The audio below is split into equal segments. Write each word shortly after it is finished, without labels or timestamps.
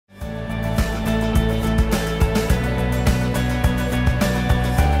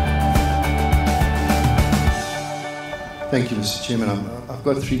Thank you, Mr. Chairman. I've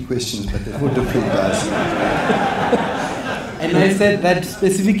got 3 questions, but they're for different guys. And I said that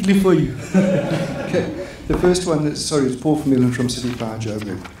specifically for you. Okay. The first one is, sorry, it's Paul Vermaak from City Power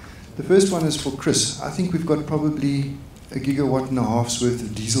Joburg. The first one is for Chris. I think we've got probably 1.5 gigawatts worth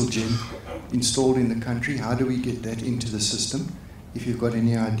of diesel gen installed in the country. How do we get that into the system? If you've got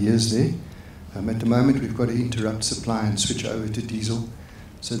any ideas there. At the moment, we've got to interrupt supply and switch over to diesel.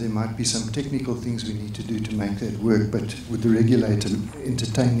 So there might be some technical things we need to do to make that work, but would the regulator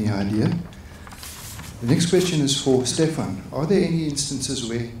entertain the idea? The next question is for Stefan. Are there any instances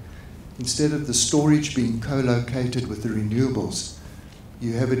where, instead of the storage being co-located with the renewables,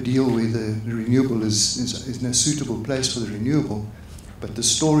 you have a deal where the renewable is in a suitable place for the renewable, but the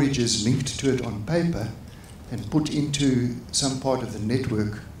storage is linked to it on paper and put into some part of the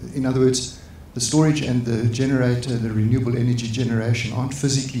network? In other words, the storage and the generator, the renewable energy generation, aren't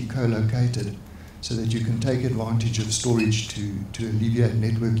physically co-located, so that you can take advantage of storage to alleviate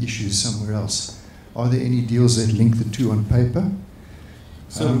network issues somewhere else. Are there any deals that link the two on paper?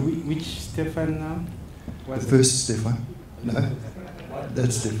 So which Stefan now? The first Stefan? No?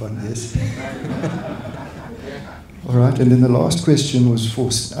 That's Stefan, yes. All right, and then the last question was for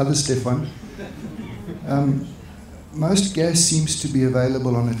other Stefan. Most gas seems to be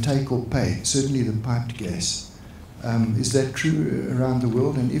available on a take or pay, certainly the piped gas. Is that true around the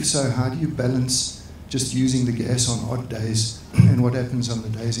world? And if so, how do you balance just using the gas on odd days and what happens on the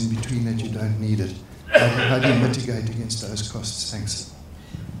days in between that you don't need it? How do you mitigate against those costs? Thanks.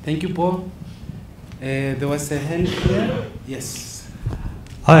 Thank you, Paul. There was a hand here. Yes.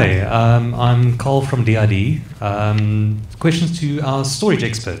 Hi, I'm Carl from DID. Questions to our storage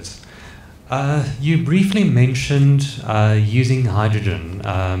experts. You briefly mentioned using hydrogen,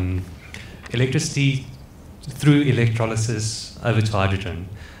 electricity through electrolysis over to hydrogen.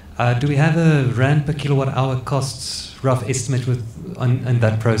 Do we have a rand per kilowatt hour costs rough estimate on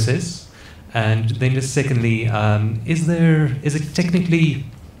that process? And then just secondly, is it technically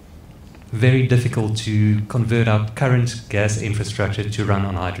very difficult to convert our current gas infrastructure to run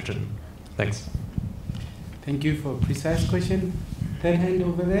on hydrogen? Thanks. Thank you for a precise question. Third hand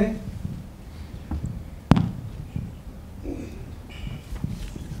over there.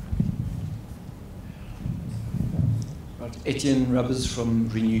 Etienne Rubbers from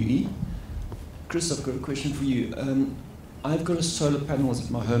Renew-E. Chris, I've got a question for you. I've got a solar panels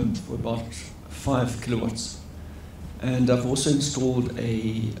at my home for about 5 kilowatts, and I've also installed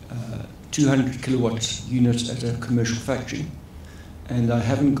a 200 kilowatt unit at a commercial factory, and I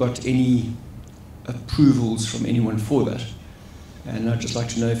haven't got any approvals from anyone for that, and I'd just like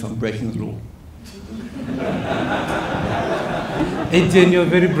to know if I'm breaking the law. Etienne, you're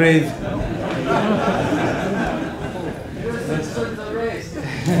very brave.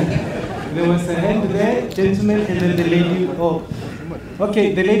 There was a hand there, gentleman, and then the lady. Oh,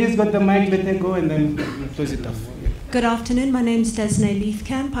 okay, the lady's got the mic, let her go, and then we'll close it off. Good afternoon, my name's Desnay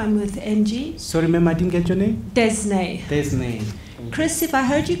Leithkamp, I'm with NG. Sorry, ma'am, I didn't get your name? Desnay. Desnay. Chris, if I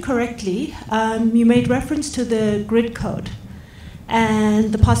heard you correctly, you made reference to the grid code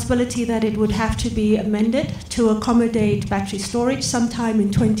and the possibility that it would have to be amended to accommodate battery storage sometime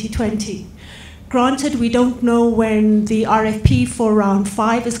in 2020. Granted, we don't know when the RFP for round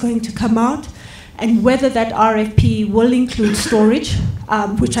 5 is going to come out and whether that RFP will include storage,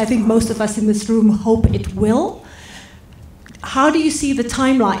 which I think most of us in this room hope it will. How do you see the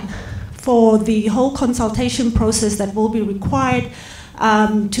timeline for the whole consultation process that will be required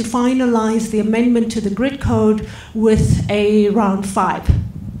to finalize the amendment to the grid code with a round 5?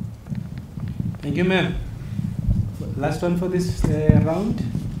 Thank you, ma'am. Last one for this round.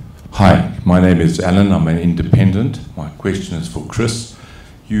 Hi, my name is Alan. I'm an independent. My question is for Chris.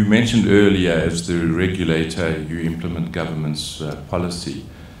 You mentioned earlier, as the regulator, you implement government's policy.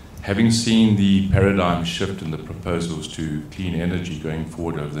 Having seen the paradigm shift in the proposals to clean energy going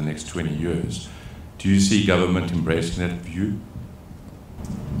forward over the next 20 years, do you see government embracing that view?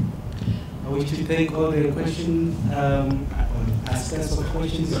 I wish to thank all the question askers of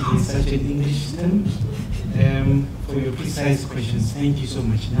questions in such an English term for your precise questions. Thank you so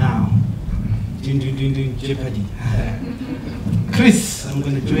much. Now, Jeopardy. Chris, I'm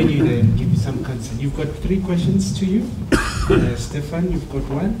going to join you there and give you some concern. You've got 3 questions to you. Stefan, you've got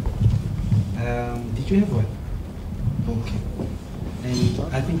 1. Did you have 1? Okay. And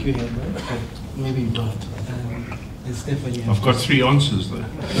I think you had 1, but maybe you don't. And Stefan, you have I've got 3 answers there.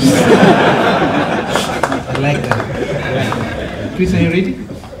 I like that. Chris, are you ready?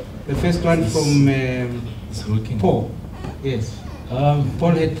 The first one from Paul. Yes.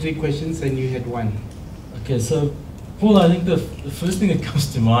 Paul had 3 questions and you had 1. Okay, so Paul, I think the first thing that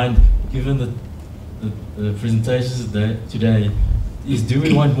comes to mind, given the the presentations today is, do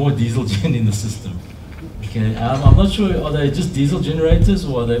we want more diesel gen in the system? Okay, I'm not sure, are they just diesel generators,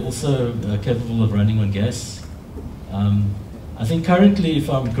 or are they also capable of running on gas? I think currently, if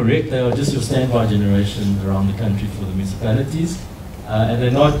I'm correct, they are just your standby generation around the country for the municipalities, and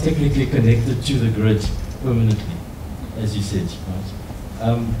they're not technically connected to the grid permanently, as you said,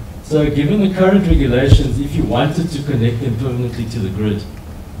 right? So given the current regulations, if you wanted to connect them permanently to the grid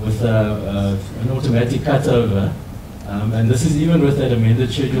with an automatic cutover, and this is even with that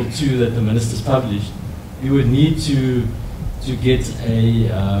amended Schedule 2 that the Minister's published, you would need to get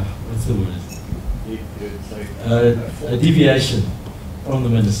a, what's the word? A deviation from the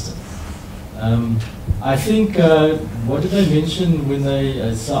Minister. I think, what did they mention when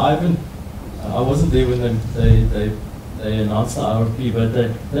they, so I wasn't there when they announced the RFP, but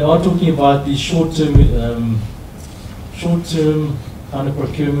they are talking about these short-term kind of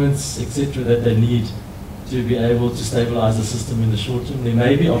procurements, etc., that they need to be able to stabilize the system in the short term. There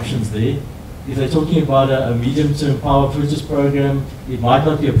may be options there. If they're talking about a medium-term power purchase program, it might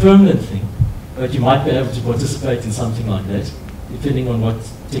not be a permanent thing, but you might be able to participate in something like that, depending on what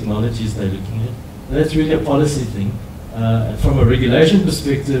technologies they're looking at. That's really a policy thing. From a regulation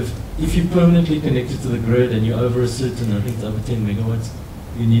perspective, if you're permanently connected to the grid and you're over a certain, I think it's over 10 megawatts,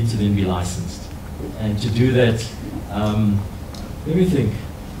 you need to then be licensed. And to do that, let me think.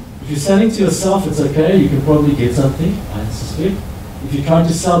 If you're selling to yourself, it's okay, you can probably get something, I suspect. If you're trying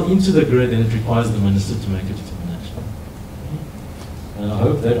to sell into the grid, then it requires the Minister to make a determination. And I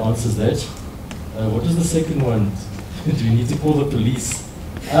hope that answers that. What was the second one? Do we need to call the police?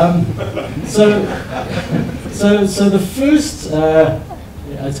 So the first,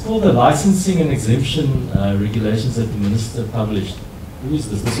 it's called the licensing and exemption regulations that the Minister published. Who is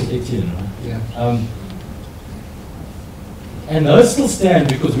this? This was Etienne, right? Yeah. And those still stand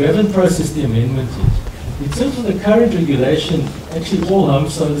because we haven't processed the amendment yet. In terms of the current regulation, actually all home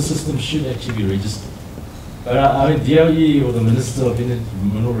solar systems should actually be registered. But I mean, DOE or the Minister of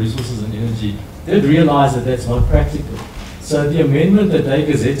Mineral Resources and Energy did realize that that's not practical. So the amendment that they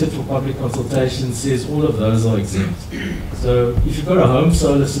gazetted for public consultation says all of those are exempt. So if you've got a home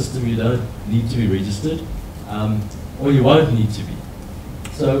solar system, you don't need to be registered, or you won't need to be.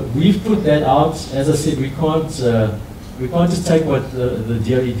 So we've put that out. As I said, we can't just take what the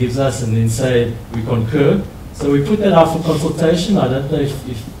DOE gives us and then say we concur. So we put that out for consultation. I don't know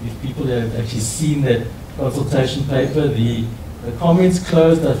if people have actually seen that consultation paper. The comments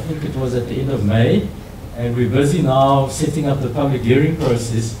closed, I think it was at the end of May, and we're busy now setting up the public hearing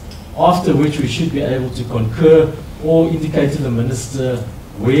process, after which we should be able to concur or indicate to the Minister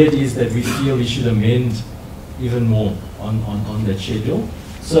where it is that we feel he should amend even more on that schedule.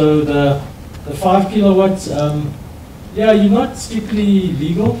 So the 5 kilowatts, yeah, you're not strictly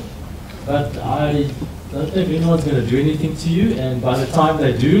legal, but I don't think anyone's going to do anything to you, and by the time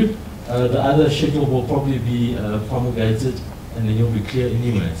they do, the other schedule will probably be promulgated, and then you'll be clear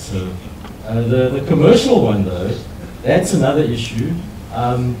anyway. So the commercial one, though, that's another issue.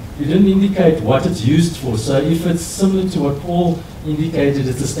 You didn't indicate what it's used for, so if it's similar to what Paul indicated,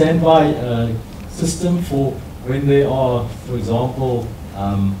 it's a standby system for when there are, for example,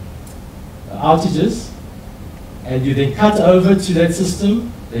 outages, and you then cut over to that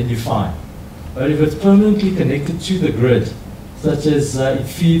system, then you're fine. But if it's permanently connected to the grid, such as it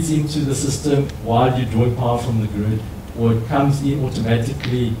feeds into the system while you're drawing power from the grid, or it comes in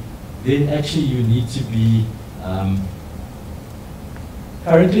automatically, then actually you need to be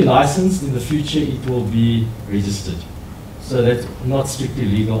currently licensed. In the future, it will be registered. So that's not strictly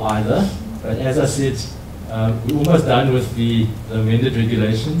legal either. But as I said, we're almost done with the amended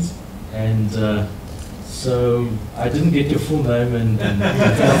regulations, and so I didn't get your full name and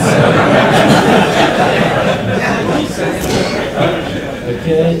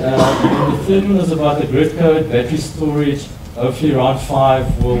okay, and the third one was about the grid code, battery storage, hopefully around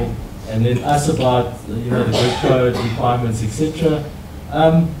 5 will, and then us about the grid code requirements, etc.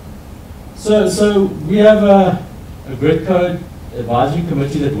 So we have a grid code advisory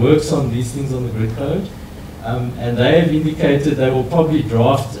committee that works on these things on the grid code, and they have indicated they will probably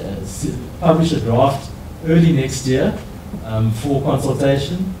publish a draft early next year for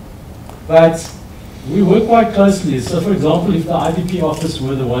consultation. But we work quite closely. So for example, if the IPP office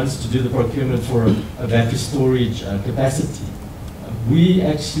were the ones to do the procurement for a battery storage capacity, we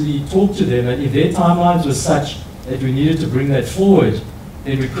actually talked to them, and if their timelines were such that we needed to bring that forward,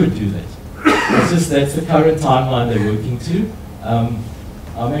 then we could do that. It's just that's the current timeline they're working to.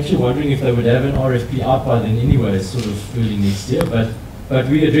 I'm actually wondering if they would have an RFP out by then anyway, sort of early next year, but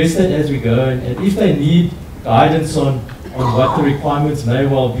we address that as we go, and if they need guidance on on what the requirements may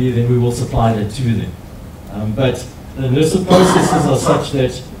well be, then we will supply that to them. But the NERSA processes are such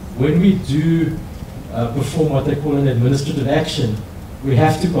that when we do perform what they call an administrative action, we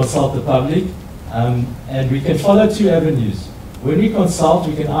have to consult the public, and we can follow two avenues. When we consult,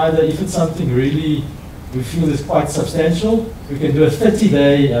 we can either, if it's something really we feel is quite substantial, we can do a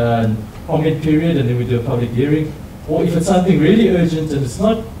 30-day comment period and then we do a public hearing. Or if it's something really urgent and it's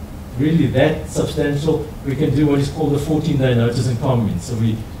not really that substantial, we can do what is called a 14-day notice and comments. So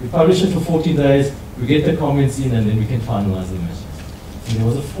we publish it for 14 days, we get the comments in, and then we can finalize the measures. And there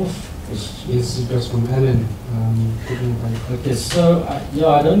was a fourth question. Yes, it was from Alan. Okay, so yeah,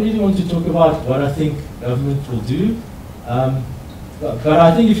 I don't really want to talk about what I think government will do. But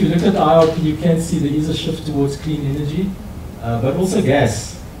I think if you look at the IRP, you can see there is a shift towards clean energy, but also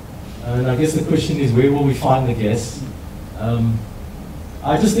gas. And I guess the question is, where will we find the gas?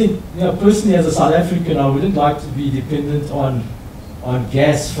 I just think, personally as a South African, I wouldn't like to be dependent on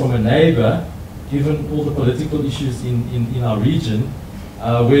gas from a neighbor, given all the political issues in our region,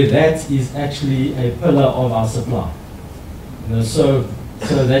 where that is actually a pillar of our supply. So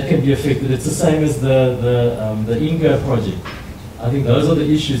that can be affected. It's the same as the Nygard project. I think those are the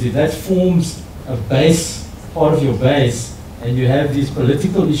issues. If that forms a base, part of your base, and you have these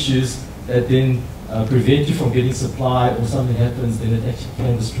political issues that then prevent you from getting supply, or something happens, then it actually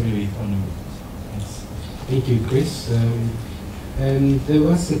can destroy your economy. Thanks. Thank you, Chris. And there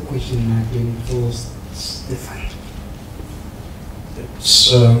was a question again for Stefan.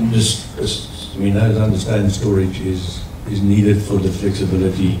 I mean, I understand storage is needed for the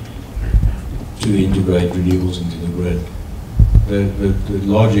flexibility to integrate renewables into the grid. The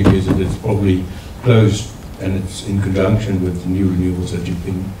logic is that it's probably closed and it's in conjunction with the new renewables that you've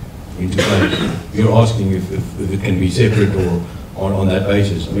been integrated. You're asking if it can be separate or on that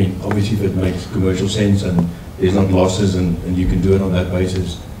basis. I mean, obviously if it makes commercial sense and there's not losses and you can do it on that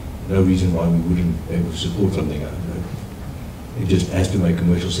basis, no reason why we wouldn't be able to support something. It just has to make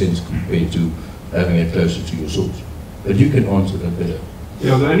commercial sense compared to having it closer to your source. But you can answer that better.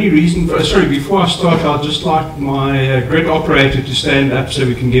 Yeah, the only reason sorry, before I start, I'd just like my grid operator to stand up so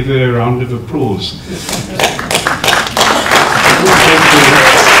we can give her a round of applause.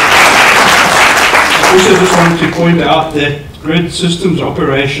 I also just wanted to point out that grid systems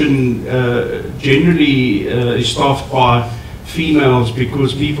operation generally is staffed by females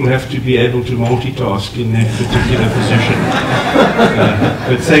because people have to be able to multitask in that particular position.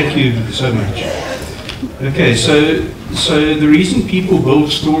 But thank you so much. Okay, so the reason people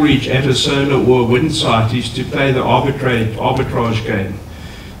build storage at a solar or a wind site is to play the arbitrage game.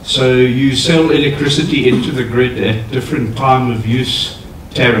 So you sell electricity into the grid at different time of use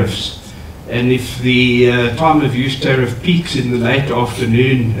tariffs. And if the time of use tariff peaks in the late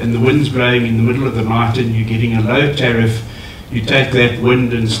afternoon and the wind's blowing in the middle of the night and you're getting a low tariff, you take that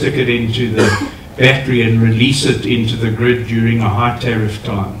wind and stick it into the battery and release it into the grid during a high tariff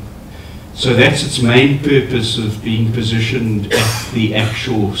time. So that's its main purpose of being positioned at the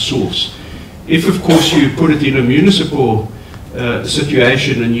actual source. If, of course, you put it in a municipal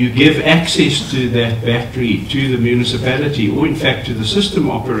situation and you give access to that battery to the municipality, or in fact to the system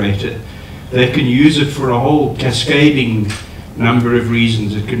operator, they can use it for a whole cascading number of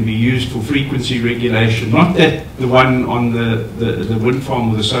reasons. It can be used for frequency regulation. Not that the one on the wind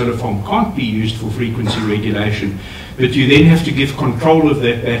farm or the solar farm can't be used for frequency regulation, but you then have to give control of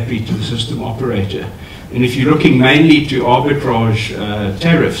that battery to the system operator. And if you're looking mainly to arbitrage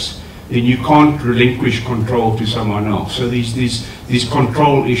tariffs, then you can't relinquish control to someone else. So these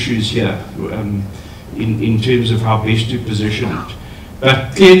control issues here in terms of how best to position it.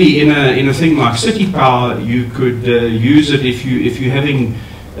 But clearly, in a thing like city power, you could use it if you're having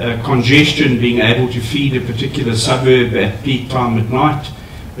congestion, being able to feed a particular suburb at peak time at night.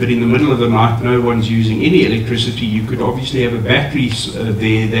 But in the middle of the night, no one's using any electricity. You could obviously have a battery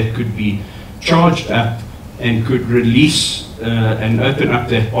there that could be charged up and could release and open up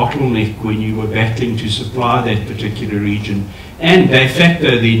that bottleneck when you were battling to supply that particular region. And de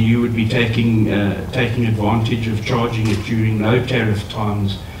facto, then you would be taking advantage of charging it during low tariff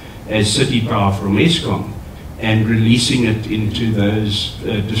times as city power from Eskom and releasing it into those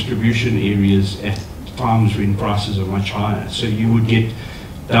distribution areas at times when prices are much higher. So you would get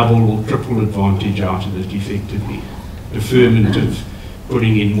double or triple advantage out of it effectively. Deferment of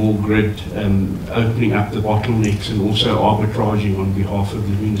putting in more grid, opening up the bottlenecks, and also arbitraging on behalf of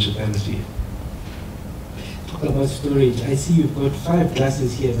the municipality. Talk about storage. I see you've got 5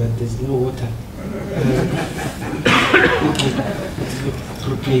 glasses here, but there's no water.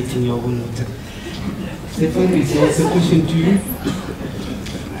 Appropriating your own water. Stefan, is there a question to you?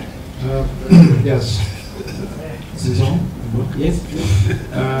 Yes. Is this on? Yes,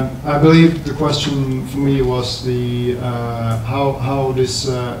 please. I believe the question for me was the how this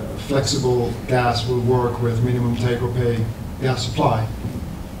flexible gas will work with minimum take-or-pay gas supply.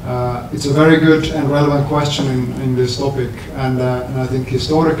 It's a very good and relevant question in this topic, and I think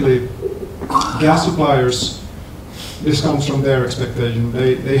historically, gas suppliers, this comes from their expectation.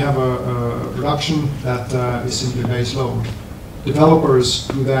 They have a production that is simply base load. Developers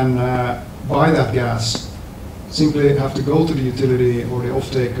who then buy that gas simply have to go to the utility or the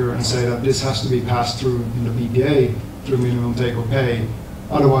off-taker and say that this has to be passed through in the PPA through minimum take-or-pay,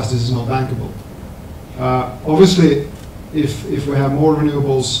 otherwise this is not bankable. Obviously, if we have more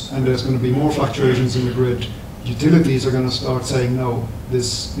renewables and there's going to be more fluctuations in the grid, utilities are going to start saying, no,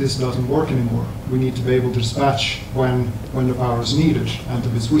 this doesn't work anymore. We need to be able to dispatch when the power is needed and to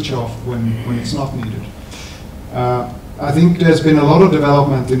be switch off when it's not needed. I think there's been a lot of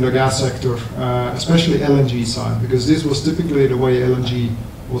development in the gas sector, especially LNG side, because this was typically the way LNG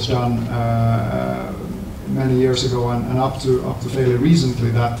was done many years ago and up to fairly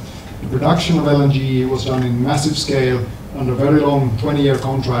recently, that the production of LNG was done in massive scale under very long 20-year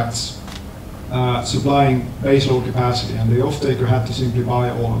contracts, supplying baseload capacity, and the off-taker had to simply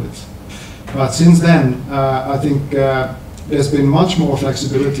buy all of it. But since then, I think there's been much more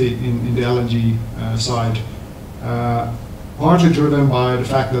flexibility in the LNG side, partly driven by the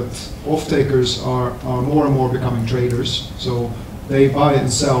fact that off-takers are more and more becoming traders, so they buy and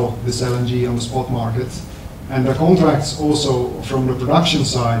sell this LNG on the spot market. And the contracts also from the production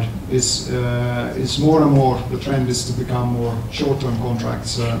side is more and more, the trend is to become more short-term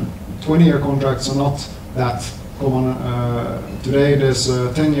contracts. 20-year contracts are not that common. Today there's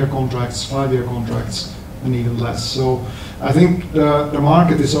 10-year contracts, 5-year contracts, and even less. So I think the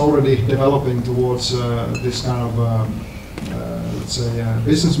market is already developing towards this kind of, let's say,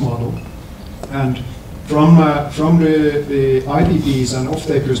 business model. And from the IPPs and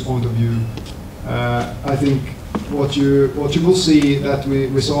off-takers' point of view, I think what you will see that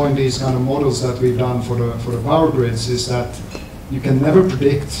we saw in these kind of models that we've done for the power grids is that you can never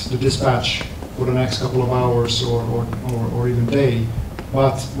predict the dispatch for the next couple of hours or even day.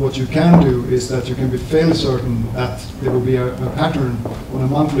 But what you can do is that you can be fairly certain that there will be a pattern on a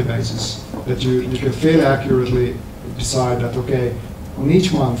monthly basis, that you can fairly accurately decide that, okay, on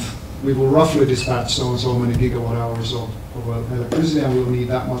each month we will roughly dispatch so and so many gigawatt hours of electricity and we'll need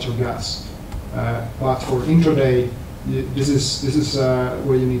that much of gas. But for intraday, this is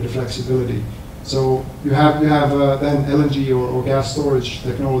where you need the flexibility. So you have then LNG or gas storage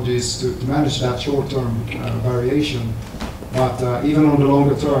technologies to manage that short-term variation. But even on the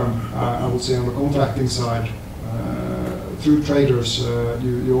longer term, I would say on the contracting side, through traders,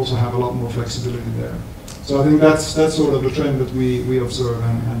 you also have a lot more flexibility there. So I think that's sort of the trend that we observe,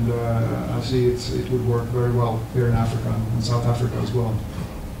 and I see it would work very well here in Africa and South Africa as well.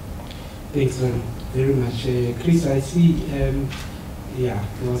 Thanks very much. Chris, I see,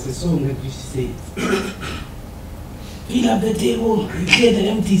 there was a song that used to say, fill up the table and clear the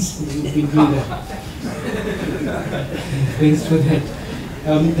empties. You've been doing that. Thanks for that.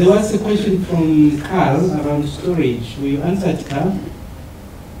 There was a question from Carl around storage. Will you answer, Carl?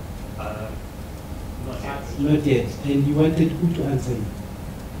 Not yet. And you wanted who to answer you?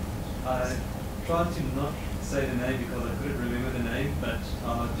 I tried to not say the name because I couldn't remember the name, but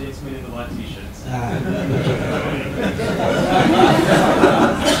gentleman in the white t-shirts.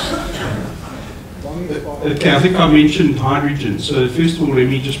 Okay, I think I mentioned hydrogen. So first of all, let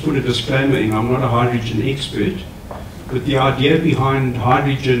me just put a disclaimer in. I'm not a hydrogen expert, but the idea behind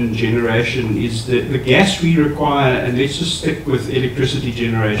hydrogen generation is that the gas we require, and let's just stick with electricity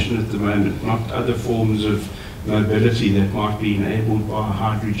generation at the moment, not other forms of mobility that might be enabled by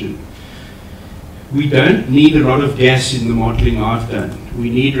hydrogen. We don't need a lot of gas in the modelling I've done. We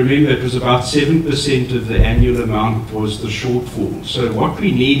need, remember, it was about 7% of the annual amount was the shortfall. So what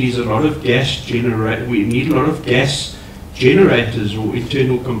we need is a lot of gas we need a lot of gas generators or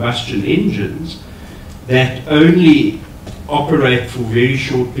internal combustion engines that only operate for very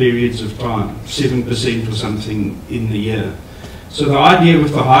short periods of time, 7% or something in the year. So the idea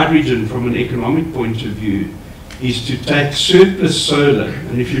with the hydrogen from an economic point of view is to take surplus solar,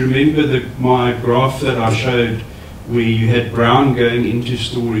 and if you remember my graph that I showed where you had brown going into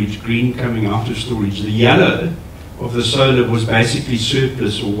storage, green coming out of storage, the yellow of the solar was basically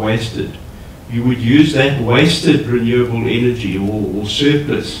surplus or wasted. You would use that wasted renewable energy or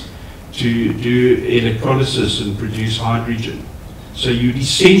surplus to do electrolysis and produce hydrogen. So you'd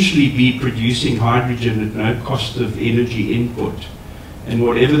essentially be producing hydrogen at no cost of energy input. And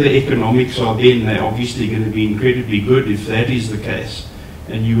whatever the economics are then, they're obviously going to be incredibly good if that is the case.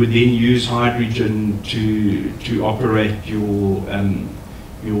 and you would then use hydrogen to operate your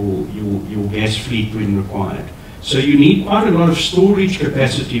gas fleet when required. So you need quite a lot of storage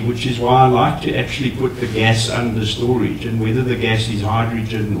capacity, which is why I like to actually put the gas under storage, and whether the gas is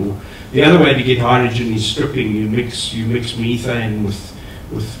hydrogen or the other way to get hydrogen is stripping. You mix methane with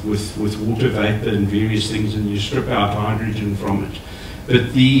water vapor and various things, and you strip out hydrogen from it.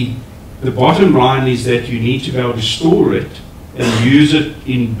 But the bottom line is that you need to be able to store it and use it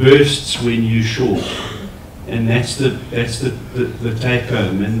in bursts when you're short. And that's the take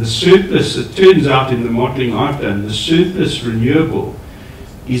home. And the surplus, it turns out in the modelling I've done, the surplus renewable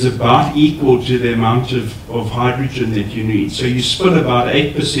is about equal to the amount of hydrogen that you need. So you spill about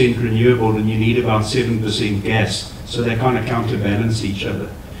 8% renewable and you need about 7% gas. So they kind of counterbalance each other.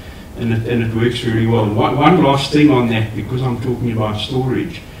 And it works very well. And one last thing on that, because I'm talking about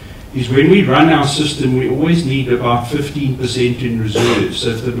storage, is when we run our system, we always need about 15% in reserve. So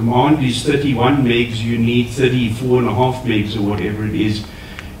if the demand is 31 megs, you need 34.5 megs or whatever it is,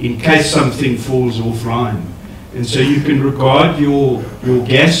 in case something falls offline. And so you can regard your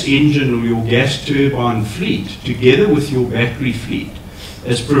gas engine or your gas turbine fleet, together with your battery fleet,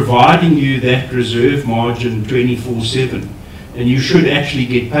 as providing you that reserve margin 24/7. And you should actually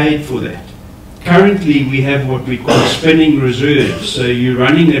get paid for that. Currently, we have what we call spinning reserves. So you're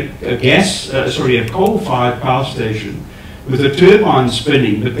running a coal-fired power station with a turbine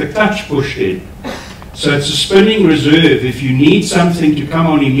spinning, but the clutch pushed in. So it's a spinning reserve. If you need something to come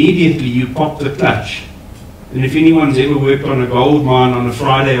on immediately, you pop the clutch. And if anyone's ever worked on a gold mine on a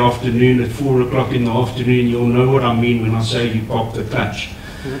Friday afternoon at 4 o'clock in the afternoon, you'll know what I mean when I say you pop the clutch.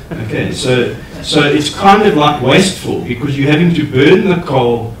 Okay, so it's kind of like wasteful, because you're having to burn the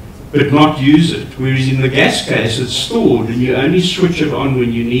coal but not use it. Whereas in the gas case, it's stored and you only switch it on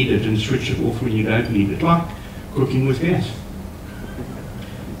when you need it and switch it off when you don't need it, like cooking with gas.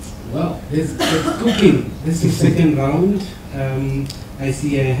 Well, there's cooking. This is second round. I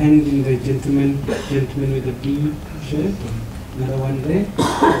see a hand in the gentleman with the blue shirt. Another one there.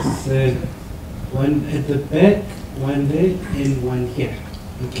 There's one at the back, one there, and one here.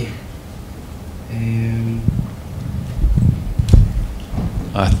 Okay.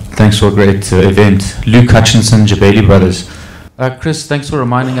 Thanks for a great event. Luke Hutchinson, Jabali Brothers. Chris, thanks for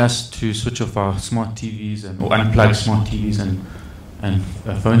reminding us to switch off our smart TVs or unplug smart TVs and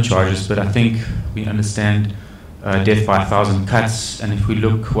phone chargers, but I think we understand death by 1,000 cuts, and if we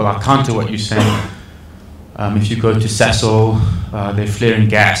look, well, I'll counter what you're saying. If you go to Sasol, they're flaring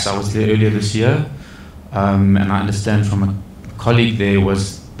gas. I was there earlier this year, and I understand from a colleague there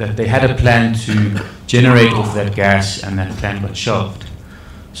was that they had a plan to generate off that gas, and that plan got shelved.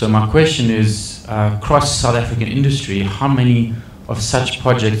 So my question is, across South African industry, how many of such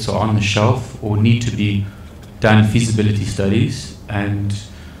projects are on the shelf or need to be done feasibility studies, and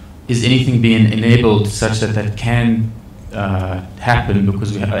is anything being enabled such that that can happen,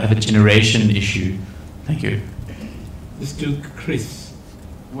 because we have a generation issue? Thank you. Let's do Chris.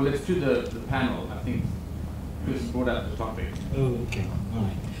 Well, let's do the panel. I think Chris brought up the topic. Oh, okay. All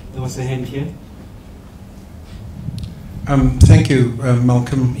right. There was a hand here. Thank you,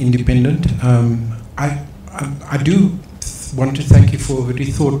 Malcolm, Independent. I do want to thank you for a very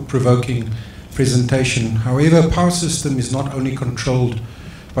thought-provoking presentation. However, power system is not only controlled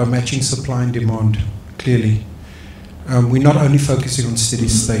by matching supply and demand, clearly. We're not only focusing on steady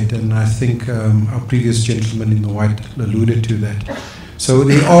state, and I think our previous gentleman in the white alluded to that. So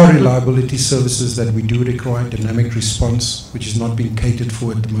there are reliability services that we do require, dynamic response, which is not being catered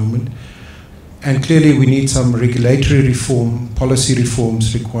for at the moment. And clearly we need some regulatory reform, policy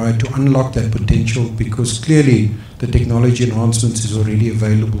reforms required to unlock that potential, because clearly the technology enhancements is already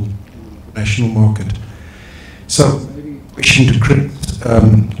available in the national market. So, question to Chris,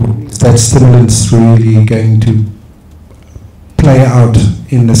 is that stimulants really going to play out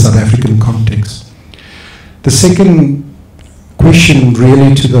in the South African context? The second question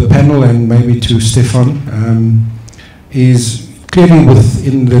really to the panel and maybe to Stefan is, clearly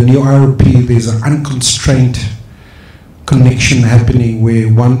within the new IRP there's an unconstrained connection happening where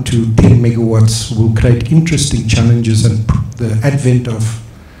 1 to 10 megawatts will create interesting challenges, and the advent of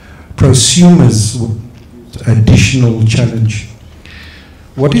prosumers will additional challenge.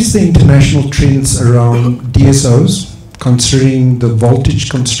 What is the international trends around DSOs, considering the voltage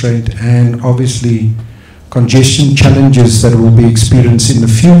constraint and obviously congestion challenges that will be experienced in the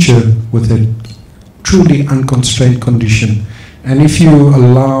future with a truly unconstrained condition? And if you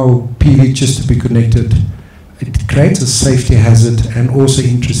allow PV just to be connected, it creates a safety hazard and also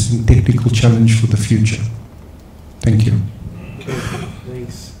interesting technical challenge for the future. Thank you. Okay,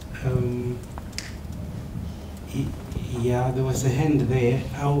 thanks. Yeah, there was a hand there.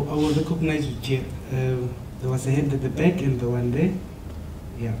 I will recognize you here. There was a hand at the back and the one there.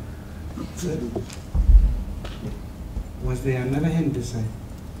 Yeah. So, was there another hand this side?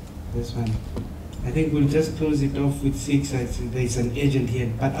 This one. I think we'll just close it off with 6. There's an agent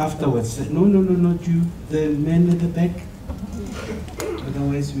here. But afterwards, no, not you. The man at the back.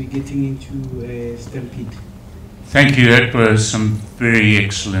 Otherwise, we're getting into a stampede. Thank you. That were some very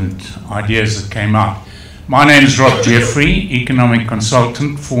excellent ideas that came out. My name is Rob Jeffrey, economic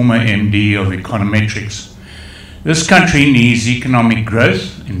consultant, former MD of Econometrics. This country needs economic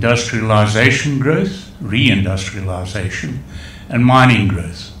growth, industrialization growth, reindustrialization, and mining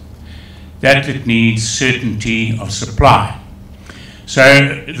growth. That it needs certainty of supply.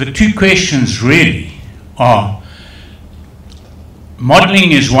 So the two questions really are,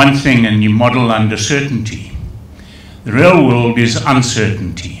 modeling is one thing and you model under certainty. The real world is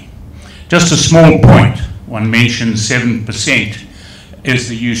uncertainty. Just a small point, one mentioned 7% is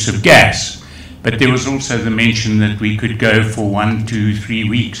the use of gas, but there was also the mention that we could go for 1, 2, 3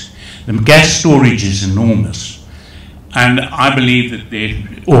 weeks. The gas storage is enormous, and I believe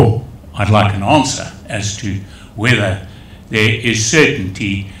that I'd like an answer as to whether there is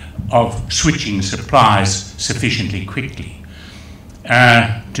certainty of switching supplies sufficiently quickly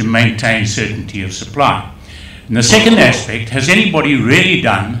to maintain certainty of supply. And the second aspect, has anybody really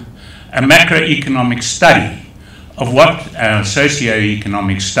done a macroeconomic study of what,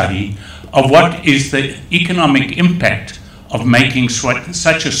 socio-economic study of what is the economic impact of making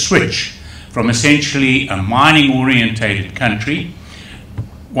such a switch from essentially a mining-orientated country?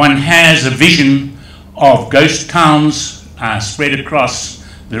 One has a vision of ghost towns spread across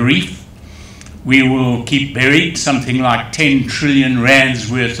the reef. We will keep buried something like 10 trillion rands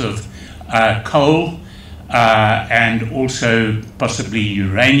worth of coal and also possibly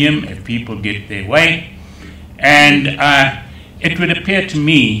uranium if people get their way. And it would appear to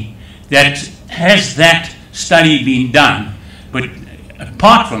me that has that study been done, but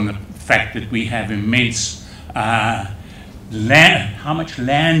apart from the fact that we have immense land, how much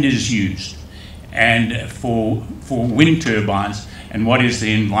land is used and for wind turbines, and what is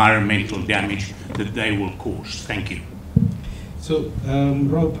the environmental damage that they will cause? Thank you. So,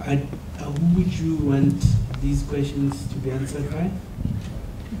 Rob, who would you want these questions to be answered by?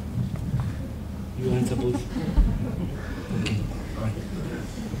 You answer both. Okay. Right.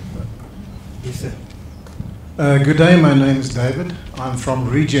 Yes, sir. Good day, my name is David. I'm from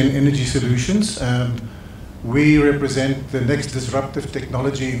Regen Energy Solutions. We represent the next disruptive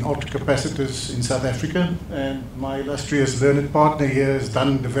technology in ultracapacitors in South Africa, and my illustrious learned partner here has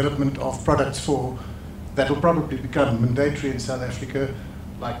done development of products that will probably become mandatory in South Africa,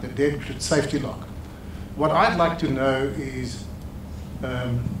 like the dead grid safety lock. What I'd like to know is,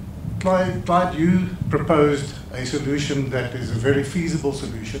 Clyde, you proposed a solution that is a very feasible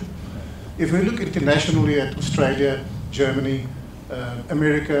solution. If we look internationally at Australia, Germany,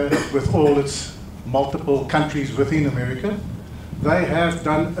 America, with all its multiple countries within America, they have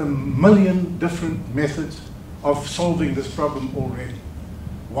done 1 million different methods of solving this problem already.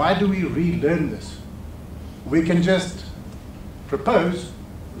 Why do we relearn this? We can just propose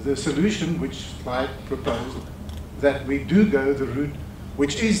the solution which Clyde proposed, that we do go the route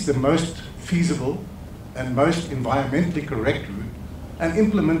which is the most feasible and most environmentally correct route, and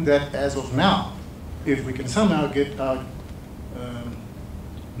implement that as of now. If we can somehow get our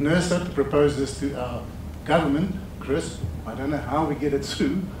NERSA to propose this to our government, Chris, I don't know how we get it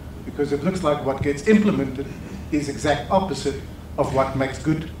through, because it looks like what gets implemented is exact opposite of what makes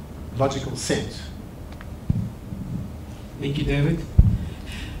good logical sense. Thank you, David.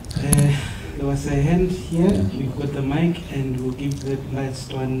 There was a hand here. Yeah. We've got the mic, and we'll give the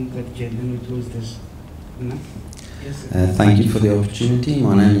last one that can, then we close this. No? Yes, thank you for the opportunity.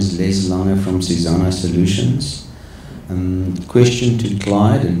 My name is Les Lange from Cesana Solutions. Question to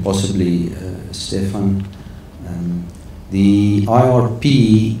Clyde and possibly Stefan. The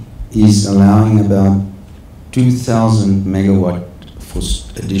IRP is allowing about 2,000 megawatt for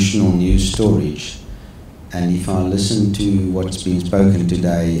additional new storage. And if I listen to what's been spoken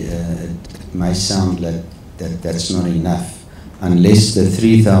today, it may sound like that's not enough, unless the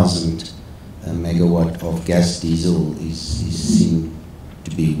 3,000 megawatt of gas diesel is seen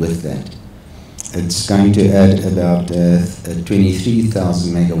to be with that. It's going to add about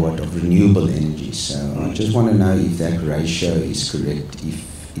 23,000 megawatt of renewable energy. So I just want to know if that ratio is correct,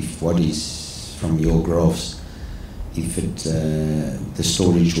 if what is from your graphs, if the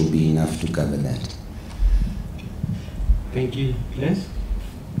storage will be enough to cover that. Thank you. Les?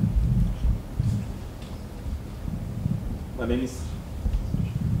 My name is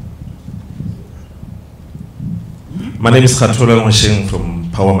My name is Khatola Mosheng from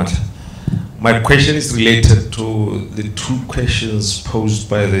Powermat. My question is related to the two questions posed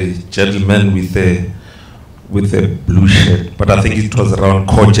by the gentleman with the blue shirt, but I think it was around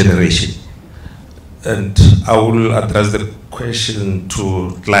cogeneration. And I will address the question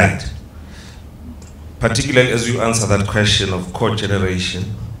to Clyde. Particularly as you answer that question of cogeneration,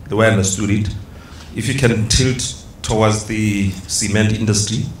 the way I understood it, if you can tilt towards the cement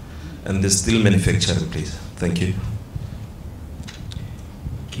industry and the steel manufacturing, please. Thank you.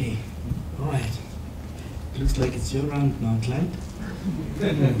 Okay, all right. Looks like it's your round now, Clyde.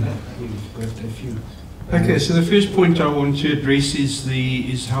 You've got a few. Okay, so the first point I want to address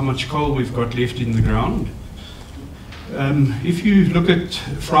is how much coal we've got left in the ground. If you look at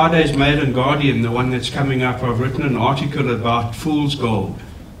Friday's Mail and Guardian, the one that's coming up, I've written an article about fool's gold.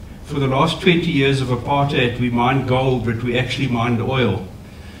 For the last 20 years of apartheid, we mined gold, but we actually mined oil,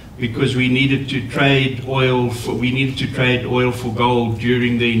 because we needed to trade oil for gold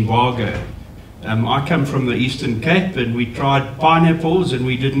during the embargo. I come from the Eastern Cape, and we tried pineapples and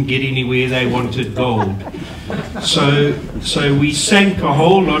we didn't get anywhere. They wanted gold. So we sank a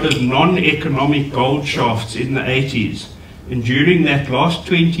whole lot of non-economic gold shafts in the 80s. And during that last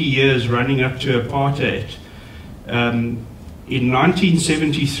 20 years running up to apartheid, in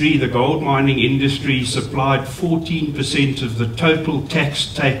 1973, the gold mining industry supplied 14% of the total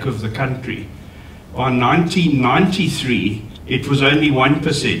tax take of the country. By 1993, it was only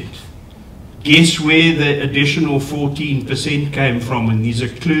 1%. Guess where the additional 14% came from, and there's a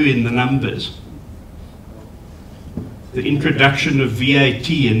clue in the numbers. The introduction of VAT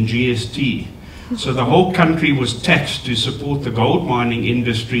and GST. So the whole country was taxed to support the gold mining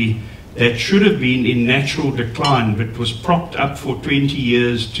industry that should have been in natural decline, but was propped up for 20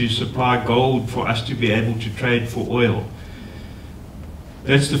 years to supply gold for us to be able to trade for oil.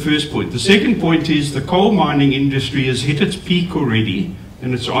 That's the first point. The second point is the coal mining industry has hit its peak already,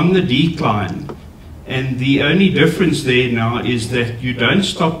 and it's on the decline. And the only difference there now is that you don't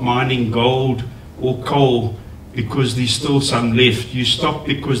stop mining gold or coal because there's still some left. You stop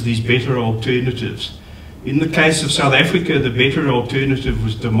because there's better alternatives. In the case of South Africa, the better alternative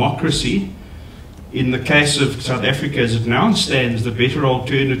was democracy. In the case of South Africa as it now stands, the better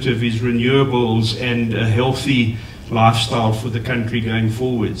alternative is renewables and a healthy lifestyle for the country going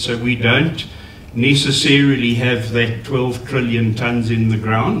forward. So we don't necessarily have that 12 trillion tons in the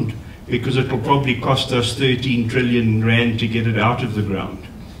ground, because it will probably cost us 13 trillion rand to get it out of the ground.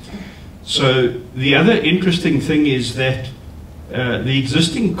 So the other interesting thing is that the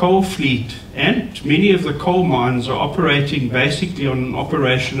existing coal fleet and many of the coal mines are operating basically on an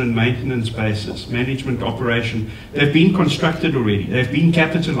operation and maintenance basis, management operation. They've been constructed already, they've been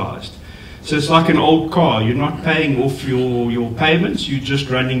capitalized. So it's like an old car. You're not paying off your payments, you're just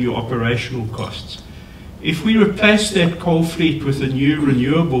running your operational costs. If we replace that coal fleet with a new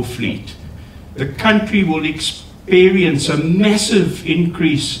renewable fleet, the country will experience a massive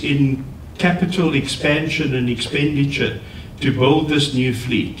increase in capital expansion and expenditure to build this new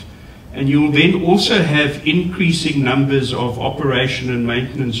fleet. And you'll then also have increasing numbers of operation and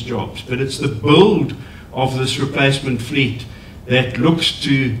maintenance jobs. But it's the build of this replacement fleet that looks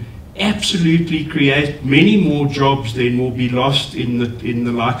to absolutely create many more jobs than will be lost in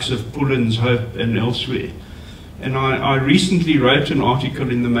the likes of Pullen's Hope and elsewhere. And I recently wrote an article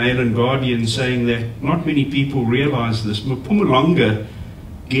in the Mail and Guardian saying that not many people realize this. Mpumalanga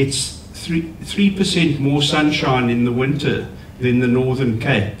gets 3% more sunshine in the winter than the Northern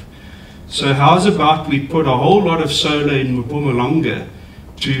Cape. So how's about we put a whole lot of solar in Mpumalanga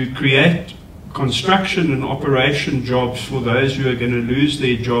to create construction and operation jobs for those who are going to lose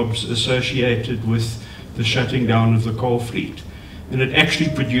their jobs associated with the shutting down of the coal fleet. And it actually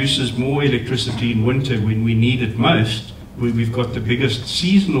produces more electricity in winter when we need it most, where we've got the biggest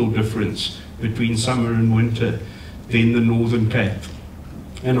seasonal difference between summer and winter than the Northern Cape.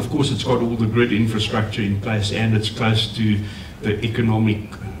 And of course it's got all the grid infrastructure in place, and it's close to the economic,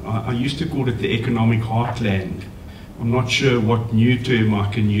 I used to call it the economic heartland. I'm not sure what new term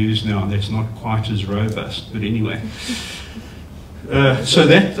I can use now that's not quite as robust, but anyway. So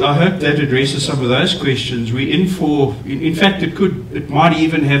that, I hope that addresses some of those questions. We're in for, in fact it might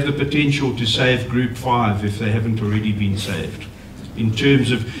even have the potential to save Group 5 if they haven't already been saved. In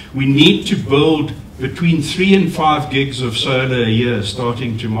terms of, we need to build between 3 and 5 gigs of solar a year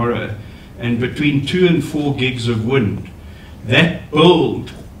starting tomorrow, and between 2 and 4 gigs of wind. That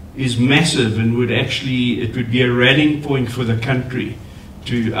build is massive and would actually, it would be a rallying point for the country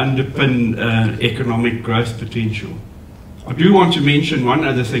to underpin economic growth potential. I do want to mention one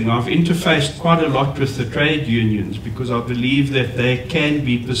other thing. I've interfaced quite a lot with the trade unions because I believe that they can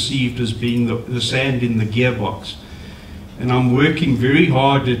be perceived as being the sand in the gearbox. And I'm working very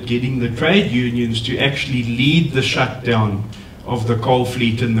hard at getting the trade unions to actually lead the shutdown of the coal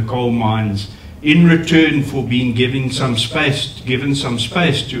fleet and the coal mines in return for being given some space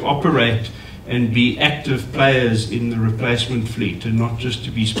to operate and be active players in the replacement fleet and not just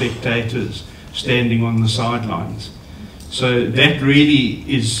to be spectators standing on the sidelines. So that really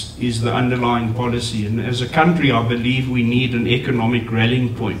is the underlying policy. And as a country, I believe we need an economic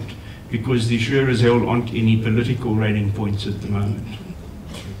rallying point, because there sure as hell aren't any political rallying points at the moment.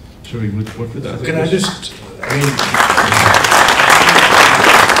 Sorry, what were the other Can I just,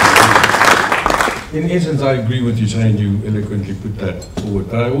 in essence, I agree with you saying, you eloquently put that forward.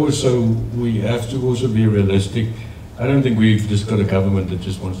 But we have to also be realistic. I don't think we've just got a government that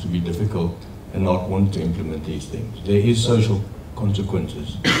just wants to be difficult and not want to implement these things. There is social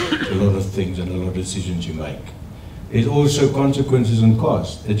consequences to a lot of things and a lot of decisions you make. There's also consequences and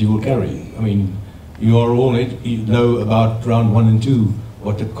costs that you will carry. I mean, you know about round 1 and 2,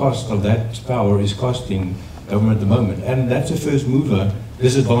 what the cost of that power is costing government at the moment. And that's a first mover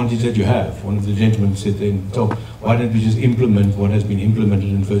disadvantage that you have. One of the gentlemen said then, so why don't we just implement what has been implemented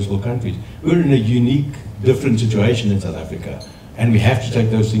in first world countries? We're in a unique, different situation in South Africa, and we have to take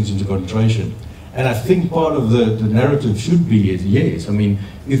those things into consideration. And I think part of the narrative should be is, yes, I mean,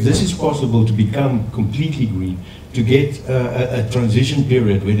 if this is possible to become completely green, to get a transition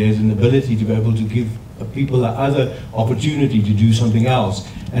period where there's an ability to be able to give people other opportunity to do something else,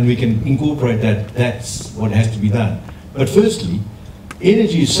 and we can incorporate that, that's what has to be done. But firstly,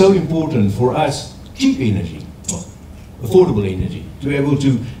 energy is so important for us, cheap energy, well, affordable energy, to be able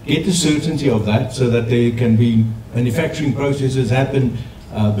to get the certainty of that so that there can be manufacturing processes happen,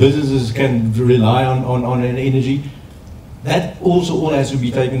 businesses can rely on energy. That also all has to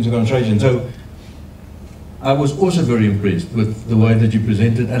be taken into consideration. So I was also very impressed with the way that you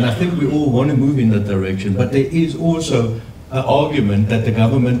presented, and I think we all want to move in that direction, but there is also an argument that the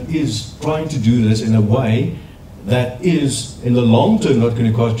government is trying to do this in a way that is, in the long term, not going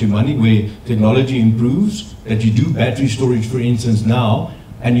to cost you money, where technology improves, that you do battery storage, for instance, now,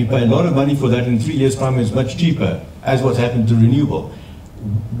 and you pay a lot of money for that in 3 years' time, it's much cheaper, as what's happened to renewable.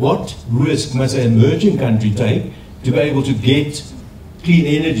 What risk must an emerging country take to be able to get clean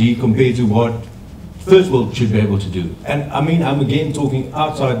energy compared to what first world should be able to do? And I mean, I'm again talking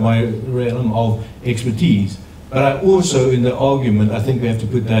outside my realm of expertise, but I also, in the argument, I think we have to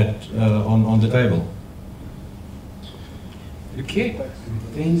put that on the table. Okay,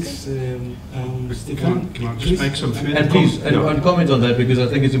 thanks, Stefan. Can I just make some further comments? And please, and comment on that, because I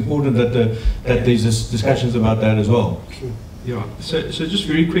think it's important that there's discussions about that as well. Sure. Yeah, so just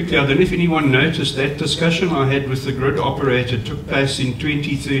very quickly, I don't know if anyone noticed that discussion I had with the grid operator took place in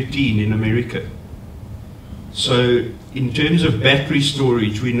 2013 in America. So in terms of battery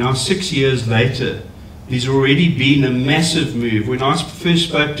storage, we're now 6 years later. There's already been a massive move. When I first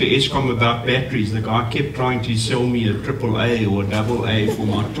spoke to Eskom about batteries, the guy kept trying to sell me a AAA or a AA for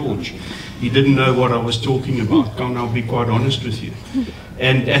my torch. He didn't know what I was talking about. I'll be quite honest with you.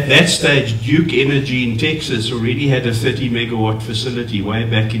 And at that stage, Duke Energy in Texas already had a 30 megawatt facility way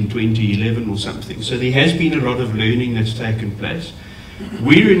back in 2011 or something. So there has been a lot of learning that's taken place.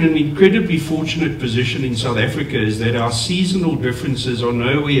 We're in an incredibly fortunate position in South Africa, is that our seasonal differences are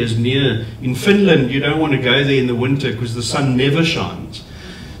nowhere as near. In Finland, you don't want to go there in the winter because the sun never shines.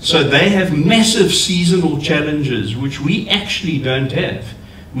 So they have massive seasonal challenges, which we actually don't have.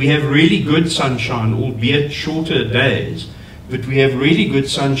 We have really good sunshine, albeit shorter days, but we have really good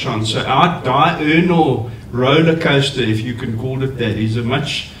sunshine. So our diurnal roller coaster, if you can call it that, is a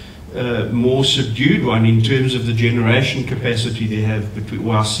much more subdued one in terms of the generation capacity they have,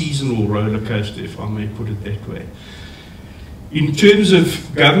 or our seasonal roller coaster, if I may put it that way. In terms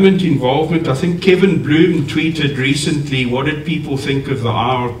of government involvement, I think Kevin Bloom tweeted recently, what did people think of the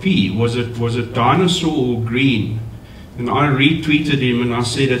IRP? Was it dinosaur or green? And I retweeted him and I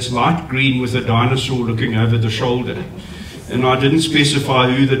said it's light green with a dinosaur looking over the shoulder. And I didn't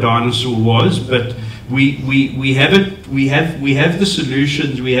specify who the dinosaur was, but we have it. We have the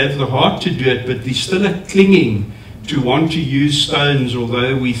solutions. We have the heart to do it, but there's still a clinging to want to use stones,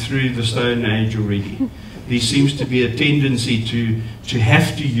 although we're through the Stone Age already. There seems to be a tendency to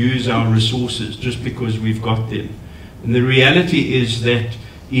have to use our resources just because we've got them. And the reality is that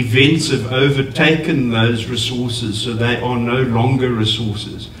events have overtaken those resources, so they are no longer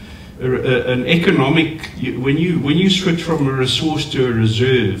resources. An economic, when you switch from a resource to a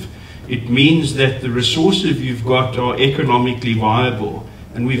reserve, it means that the resources you've got are economically viable.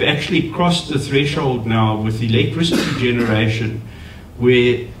 And we've actually crossed the threshold now with electricity generation,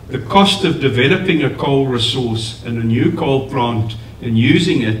 where the cost of developing a coal resource and a new coal plant and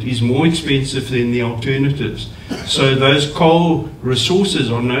using it is more expensive than the alternatives. So those coal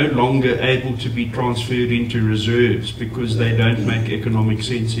resources are no longer able to be transferred into reserves because they don't make economic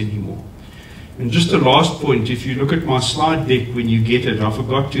sense anymore. And just a last point, if you look at my slide deck when you get it, I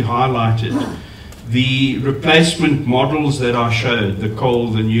forgot to highlight it. The replacement models that I showed, the coal,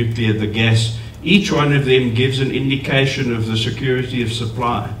 the nuclear, the gas, each one of them gives an indication of the security of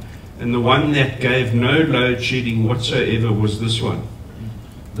supply. And the one that gave no load shedding whatsoever was this one.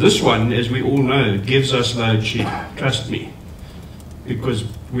 This one, as we all know, gives us load shedding, trust me, because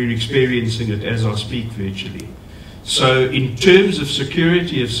we're experiencing it as I speak virtually. So in terms of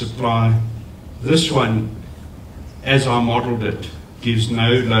security of supply, this one, as I modeled it, gives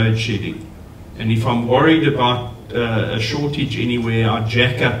no load shedding. And if I'm worried about a shortage anywhere, I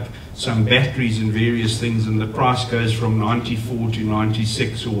jack up some batteries and various things, and the price goes from 94 to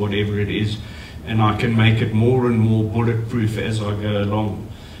 96 or whatever it is, and I can make it more and more bulletproof as I go along.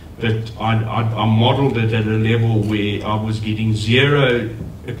 But I modeled it at a level where I was getting 0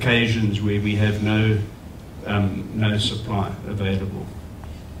 occasions where we have no supply available.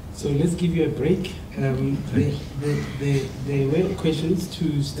 So let's give you a break. There were questions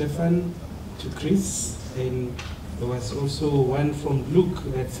to Stefan, to Chris, and there was also one from Luke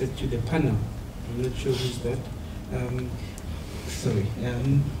that said to the panel. I'm not sure who's that. Sorry.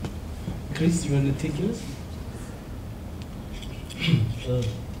 Chris, you want to take yours?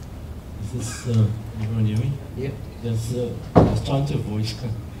 Is this, everyone hear me? Yeah. Yes, I was trying to avoid.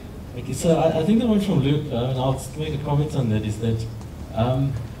 Okay, so I think the one from Luke, and I'll make a comment on that, is that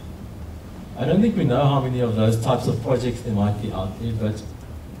I don't think we know how many of those types of projects there might be out there, but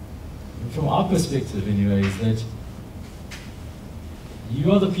from our perspective anyway, is that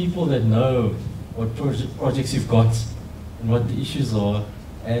you are the people that know what projects you've got and what the issues are,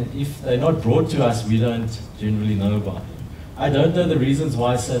 and if they're not brought to us, we don't generally know about them. I don't know the reasons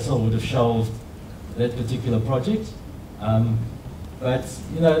why Sasol would have shelved that particular project, but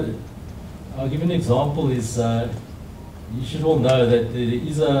you know, I'll give an example. Is you should all know that there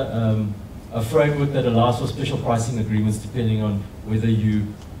is a framework that allows for special pricing agreements depending on whether you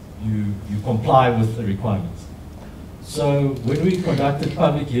comply with the requirements. So when we conducted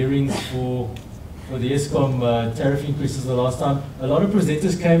public hearings for the ESCOM tariff increases the last time, a lot of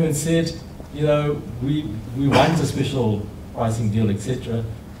presenters came and said, you know, we want a special pricing deal, etc.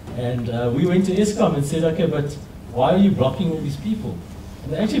 And we went to ESCOM and said, okay, but why are you blocking all these people?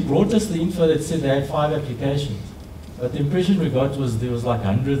 And they actually brought us the info that said they had 5 applications. But the impression we got was there was like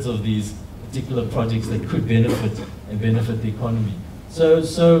hundreds of these particular projects that could benefit the economy. So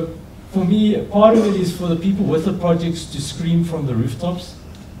for me, part of it is for the people with the projects to scream from the rooftops,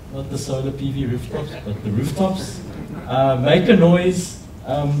 not the solar PV rooftops, but the rooftops. Make a noise.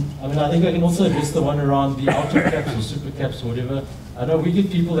 I mean, I think I can also address the one around the outer caps or super caps or whatever. I know we get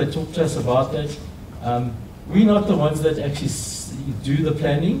people that talk to us about that. We're not the ones that actually do the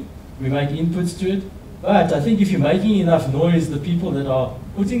planning. We make inputs to it. But I think if you're making enough noise, the people that are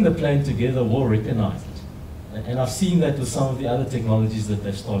putting the plan together will recognize it. And I've seen that with some of the other technologies that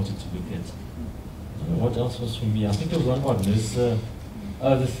they've started to look at. I don't know what else was from me. I think there was one about NERSA.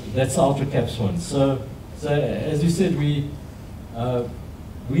 That's the ultra caps one. So as you said, we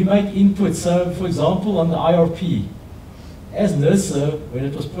make inputs. So for example, on the IRP, as NERSA, when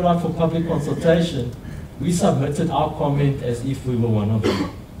it was put out for public consultation, we submitted our comment as if we were one of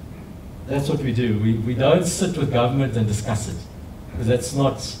them. That's what we do. We don't sit with government and discuss it, because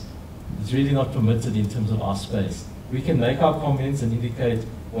it's really not permitted in terms of our space. We can make our comments and indicate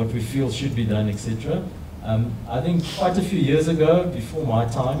what we feel should be done, etc. I think quite a few years ago, before my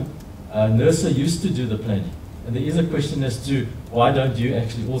time, NERSA used to do the planning. And there is a question as to why don't you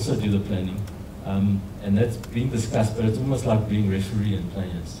actually also do the planning? And that's being discussed, but it's almost like being referee and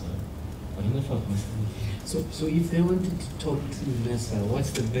players. So I don't know if I've missed anything. So if they wanted to talk to NERSA,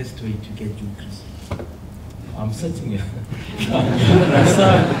 what's the best way to get you, Chris? I'm sitting here.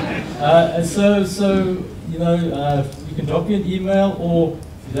 So you know, you can drop me an email, or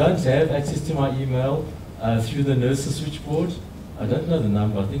if you don't have access to my email, through the NERSA switchboard. I don't know the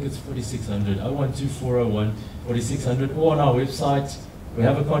number. I think it's 4600, 012-401, 4600, or on our website. We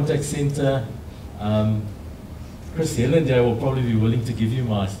have a contact center. Chris Hellinger will probably be willing to give you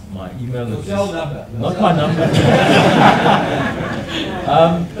my email address. Not my number.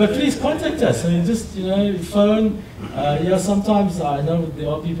 But please contact us. I mean, just, you know, phone. Yeah, sometimes I know there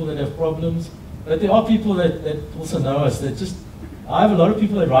are people that have problems, but there are people that also know us. That just, I have a lot of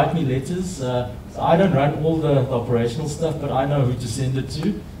people that write me letters. So I don't run all the operational stuff, but I know who to send it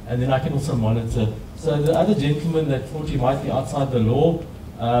to, and then I can also monitor. So the other gentleman that thought he might be outside the law,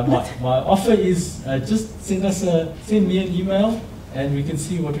 my offer is just send me an email, and we can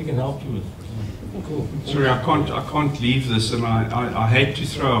see what we can help you with. Cool. Sorry, I can't leave this, and I hate to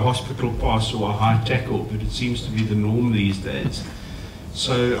throw a hospital pass or a high tackle, but it seems to be the norm these days.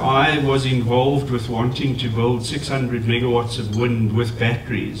 So I was involved with wanting to build 600 megawatts of wind with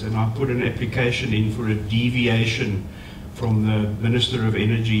batteries, and I put an application in for a deviation from the Minister of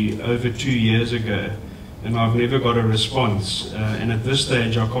Energy over 2 years ago, and I've never got a response. And at this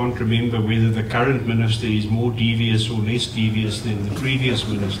stage I can't remember whether the current minister is more devious or less devious than the previous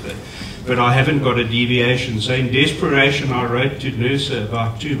minister, but I haven't got a deviation. So in desperation I wrote to NERSA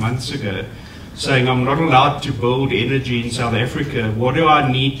about 2 months ago, saying I'm not allowed to build energy in South Africa. What do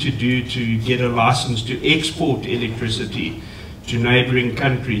I need to do to get a license to export electricity to neighboring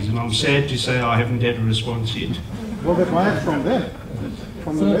countries? And I'm sad to say I haven't had a response yet. Well, they buy it from them.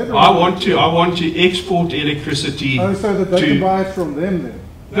 From the Netherlands. I want to export electricity. Oh, so that they can buy it from them then?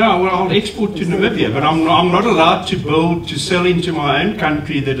 No, well, I'll export to Namibia, but I'm not allowed to sell into my own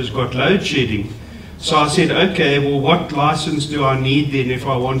country that has got load shedding. So I said, okay, well, what license do I need then if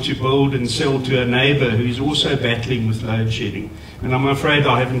I want to build and sell to a neighbour who's also battling with load shedding? And I'm afraid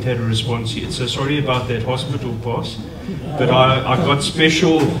I haven't had a response yet. So sorry about that hospital pass. But I got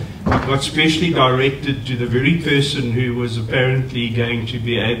specially directed to the very person who was apparently going to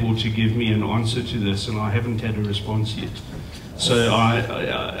be able to give me an answer to this, and I haven't had a response yet. So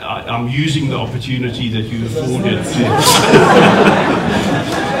I'm using the opportunity that you afforded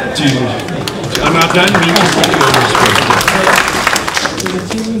and I don't mean to put you on the spot. There's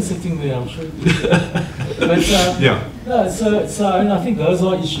a children sitting there, I'm sure. But, yeah. No, so I think those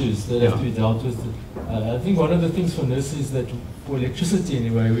are issues that have to be dealt with. I think one of the things for NERSA is that for electricity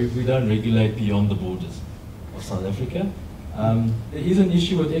anyway, we don't regulate beyond the borders of South Africa. There is an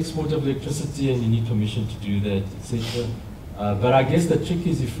issue with export of electricity and you need permission to do that, etc. But I guess the trick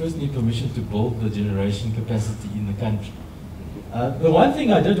is you first need permission to build the generation capacity in the country. The one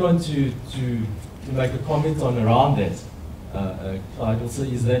thing I did want to make a comment on around that, Clyde, also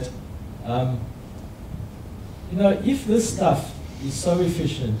is that, if this stuff is so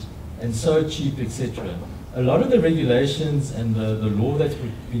efficient and so cheap, etc., a lot of the regulations and the law that's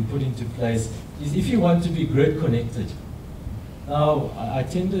been put into place is if you want to be grid connected. Now, I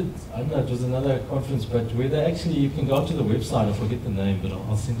attended, I don't know, it was another conference, but where they actually, you can go to the website, I forget the name, but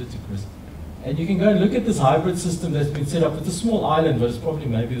I'll send it to Chris. And you can go and look at this hybrid system that's been set up. It's a small island, but it's probably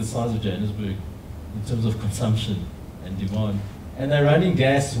maybe the size of Johannesburg in terms of consumption and demand. And they're running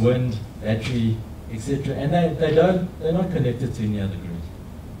gas, wind, battery, etc. And they're not connected to any other grid.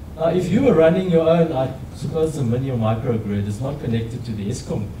 Now, if you were running your own, I suppose a mini or micro grid, it's not connected to the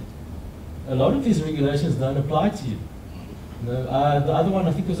ESCOM grid. A lot of these regulations don't apply to you. The other one,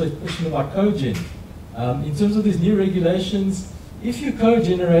 I think, was a question about cogen. In terms of these new regulations, if you're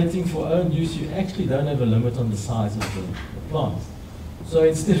co-generating for own use, you actually don't have a limit on the size of the plants. So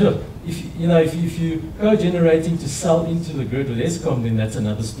instead of, if you're co-generating to sell into the grid with ESCOM, then that's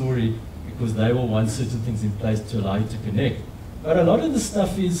another story, because they will want certain things in place to allow you to connect. But a lot of the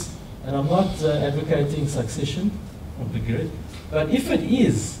stuff is, and I'm not advocating succession of the grid, but if it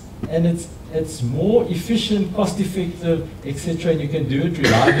is, and it's more efficient, cost-effective, etc., and you can do it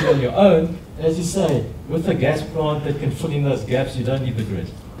reliably on your own, as you say, with a gas plant that can fill in those gaps, you don't need the grid.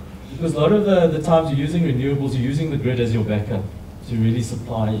 Because a lot of the times you're using renewables, you're using the grid as your backup to really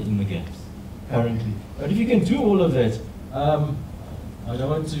supply in the gaps currently. But if you can do all of that, I don't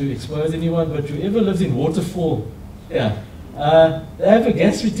want to expose anyone, but whoever lives in Waterfall, they have a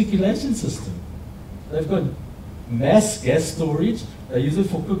gas reticulation system. They've got mass gas storage. They use it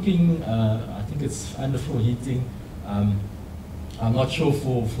for cooking. I think it's underfloor heating. I'm not sure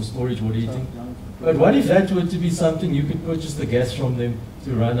for storage water heating. But what if that were to be something you could purchase the gas from them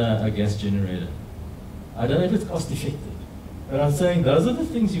to run a gas generator? I don't know if it's cost effective. But I'm saying those are the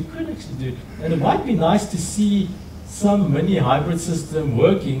things you could actually do. And it might be nice to see some mini hybrid system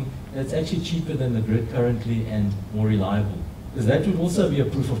working that's actually cheaper than the grid currently and more reliable. Because that would also be a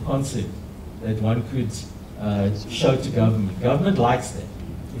proof of concept that one could show to government. Government likes that.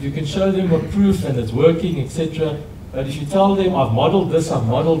 If you can show them a proof and it's working, etc. But if you tell them, I've modeled this, I've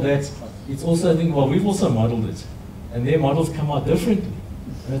modeled that, it's also a thing, well, we've also modeled it. And their models come out differently.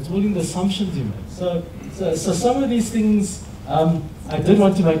 And it's all in the assumptions you make. So some of these things, I did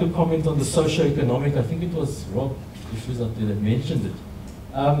want to make a comment on the socio-economic. I think it was Rob Issues up there that mentioned it.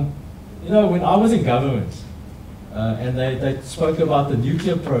 When I was in government, and they spoke about the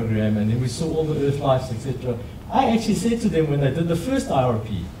nuclear program, and then we saw all the Earth lives, etc. I actually said to them when they did the first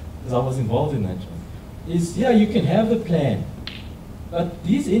IRP, because I was involved in that one, is, yeah, you can have the plan, but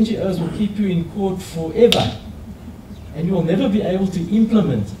these NGOs will keep you in court forever, and you will never be able to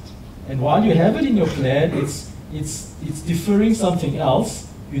implement it. And while you have it in your plan, it's deferring something else.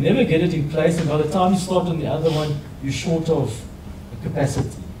 You never get it in place, and by the time you start on the other one, you're short of capacity.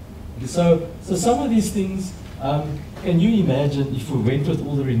 So some of these things, can you imagine if we went with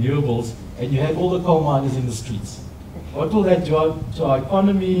all the renewables and you had all the coal miners in the streets? What will that do to our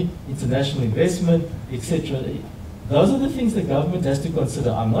economy, international investment, etc.? Those are the things the government has to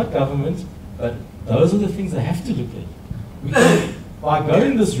consider. I'm not government, but those are the things they have to look at. By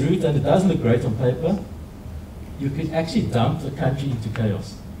going this route, and it does look great on paper, you could actually dump the country into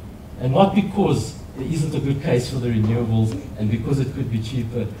chaos. And not because there isn't a good case for the renewables and because it could be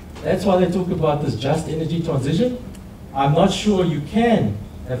cheaper. That's why they talk about this just energy transition. I'm not sure you can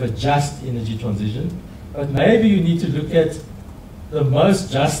have a just energy transition, but maybe you need to look at the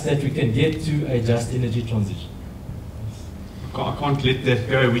most just that we can get to a just energy transition. I can't let that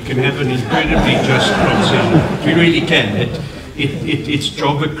go. We can have an incredibly just transition. We really can. It's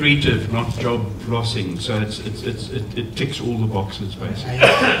job accretive, not job lossing. So it ticks all the boxes, basically.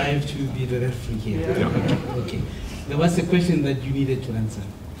 I have to be the referee here. Yeah. Okay. There was a question that you needed to answer.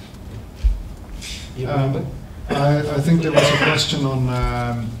 You remember? I think there was a question on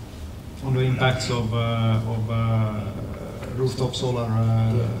the impacts of rooftop solar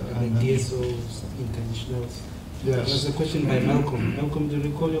and DSOs, internationals. Yes. There was a question by Malcolm. Malcolm, do you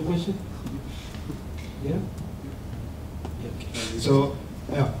recall your question? Yeah? So,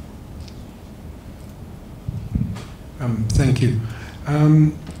 yeah. Thank you.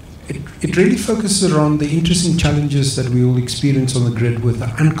 It really focuses around the interesting challenges that we all experience on the grid with the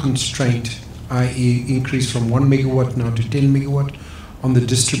unconstrained, i.e. increase from 1 megawatt now to 10 megawatt, on the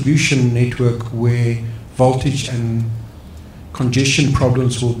distribution network where voltage and congestion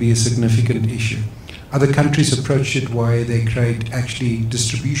problems will be a significant issue. Other countries approach it where they create actually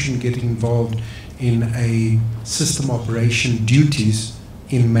distribution getting involved in a system operation duties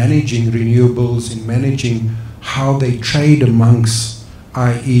in managing renewables, in managing how they trade amongst,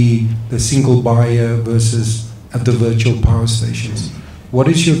 i.e. the single buyer versus at the virtual power stations. What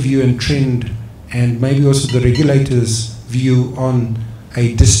is your view and trend, and maybe also the regulators' view on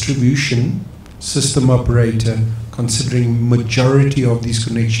a distribution system operator, considering majority of these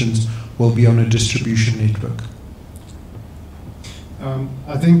connections will be on a distribution network?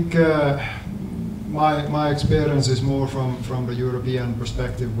 I think my experience is more from the European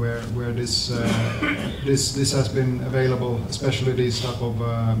perspective, where this has been available, especially these type of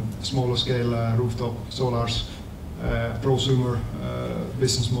smaller scale rooftop solars, prosumer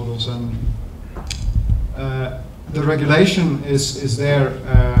business models, and the regulation is there.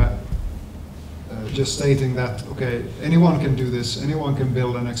 Just stating that, okay, anyone can do this, anyone can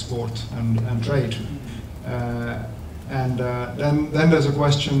build and export and trade. Then there's a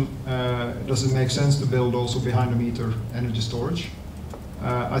question, does it make sense to build also behind the meter energy storage?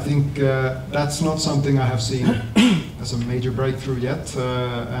 I think that's not something I have seen as a major breakthrough yet,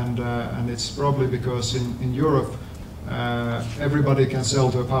 and it's probably because in Europe everybody can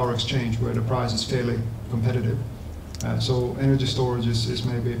sell to a power exchange where the price is fairly competitive. So energy storage is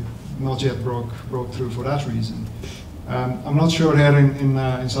maybe not yet broke through for that reason. I'm not sure here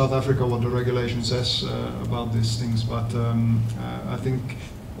in South Africa what the regulation says about these things, but I think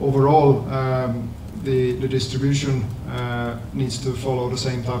overall the distribution needs to follow the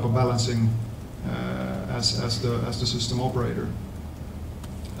same type of balancing as the system operator.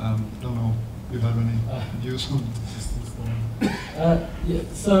 Don't know if you have any views on it. Yeah,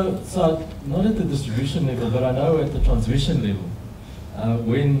 so not at the distribution level, but I know at the transmission level,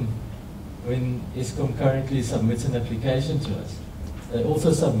 when Eskom currently submits an application to us, they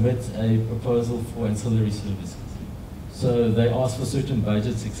also submit a proposal for ancillary services. So they ask for certain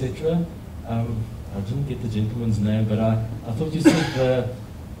budgets, etc. I didn't get the gentleman's name, but I thought you said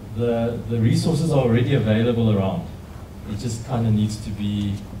the resources are already available around. It just kind of needs to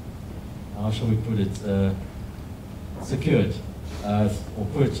be, how shall we put it, secured or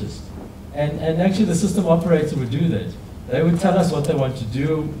purchased. And actually the system operator would do that. They would tell us what they want to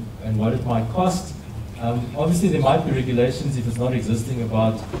do and what it might cost. Obviously there might be regulations if it's not existing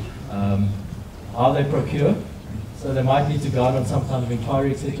about how they procure. So they might need to go out on some kind of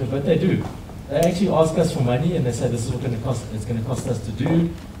inquiry, etc. But they do. They actually ask us for money and they say this is what it's going to cost us to do,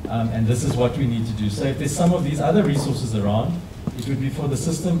 and this is what we need to do. So if there's some of these other resources around, it would be for the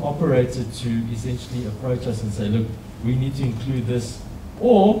system operator to essentially approach us and say, look, we need to include this.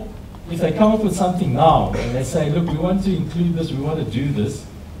 Or if they come up with something now and they say, look, we want to include this, we want to do this,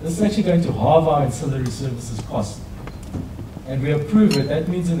 this is actually going to halve our ancillary services cost. And we approve it. That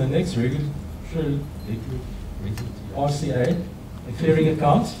means in the next RCA, a clearing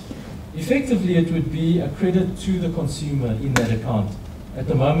account, effectively it would be a credit to the consumer in that account. At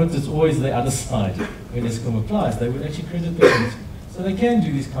the moment it's always the other side. when Eskom applies, they would actually credit the grid. So they can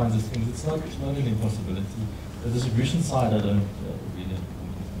do these kinds of things. It's not an impossibility. The distribution side, I don't really.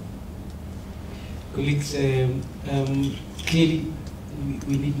 Colleagues, clearly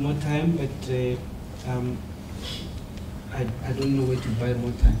we need more time, but I don't know where to buy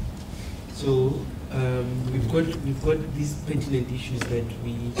more time. So we've got these pertinent issues that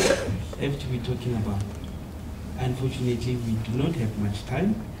we have to be talking about. Unfortunately, we do not have much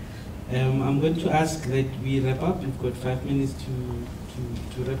time. I'm going to ask that we wrap up. We've got 5 minutes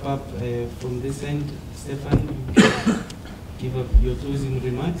to wrap up. From this end, Stefan, give up your closing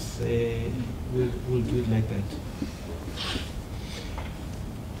remarks. We'll do it like that.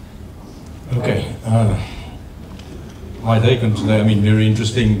 Okay. My take on today, I mean, very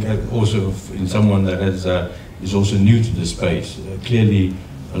interesting, also in someone that is also new to the space. Clearly,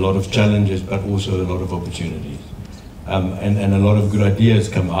 a lot of challenges, but also a lot of opportunities. And a lot of good ideas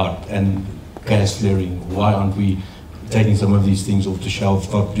come out. And gas flaring, why aren't we taking some of these things off the shelf,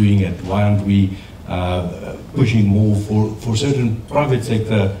 start doing it? Why aren't we pushing more for certain private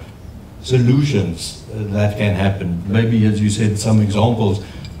sector solutions that can happen? Maybe, as you said, some examples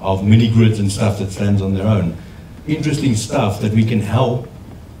of mini grids and stuff that stands on their own. Interesting stuff that we can help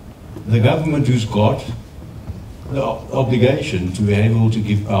the government, who's got the obligation to be able to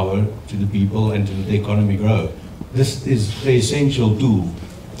give power to the people and to the economy grow. This is the essential tool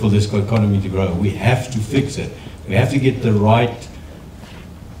for this economy to grow. We have to fix it. We have to get the right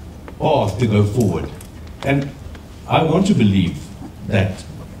path to go forward. And I want to believe that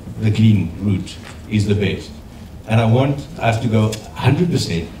the clean route is the best. And I want us to go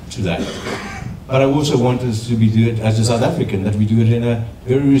 100% to that. But I also want us to do it as a South African, that we do it in a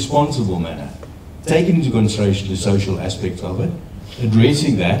very responsible manner. Taking into consideration the social aspects of it,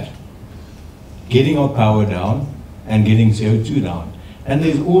 addressing that, getting our power down, and getting CO2 down. And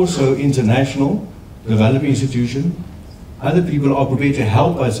there's also international developing institutions. Other people are prepared to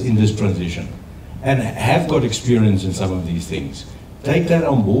help us in this transition and have got experience in some of these things. Take that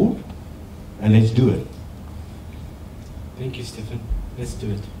on board and let's do it. Thank you, Stefan. Let's do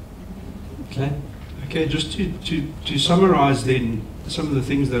it. Clyde? Okay, just to summarize then some of the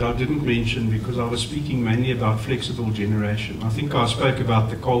things that I didn't mention, because I was speaking mainly about flexible generation. I think I spoke about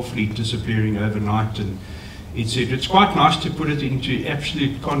the coal fleet disappearing overnight, and it's quite nice to put it into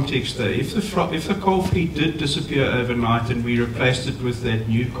absolute context though. If the coal fleet did disappear overnight and we replaced it with that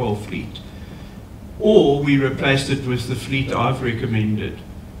new coal fleet, or we replaced it with the fleet I've recommended,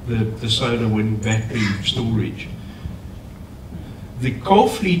 the solar wind battery storage, the coal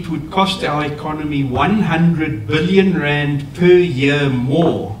fleet would cost our economy 100 billion rand per year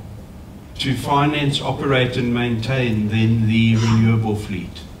more to finance, operate and maintain than the renewable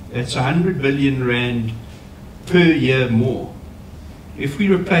fleet. That's 100 billion rand per year more. If we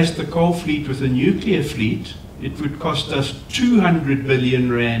replaced the coal fleet with a nuclear fleet, it would cost us 200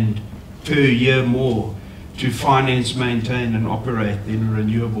 billion rand per year more to finance, maintain and operate than a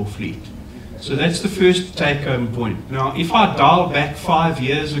renewable fleet. So that's the first take-home point. Now, if I dial back 5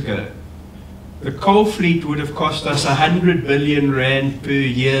 years ago, the coal fleet would have cost us 100 billion rand per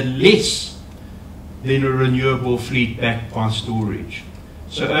year less than a renewable fleet backed by storage.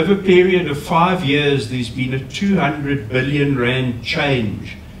 So over a period of 5 years, there's been a 200 billion rand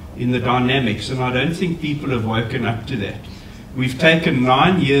change in the dynamics, and I don't think people have woken up to that. We've taken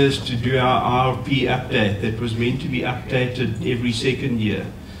 9 years to do our RP update that was meant to be updated every second year.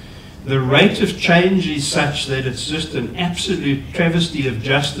 The rate of change is such that it's just an absolute travesty of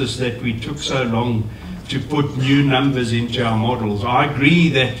justice that we took so long to put new numbers into our models. I agree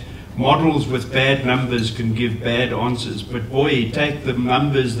that models with bad numbers can give bad answers, but boy, take the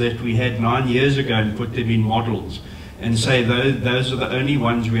numbers that we had 9 years ago and put them in models and say those are the only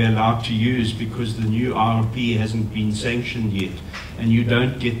ones we're allowed to use because the new RP hasn't been sanctioned yet, and you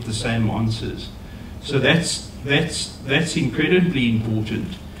don't get the same answers. So that's incredibly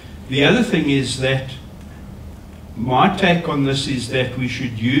important. The other thing is that my take on this is that we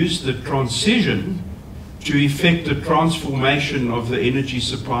should use the transition to effect a transformation of the energy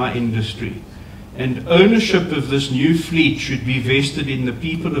supply industry. And ownership of this new fleet should be vested in the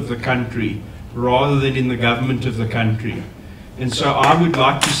people of the country rather than in the government of the country. And so I would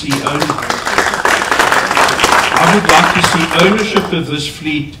like to see ownership of this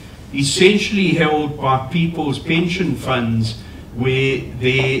fleet essentially held by people's pension funds, where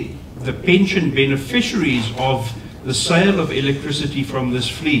the pension beneficiaries of the sale of electricity from this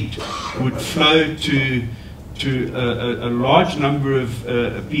fleet would flow to a large number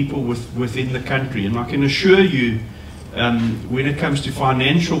of people within the country. And I can assure you, when it comes to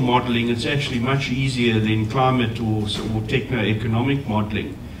financial modeling, it's actually much easier than climate or techno-economic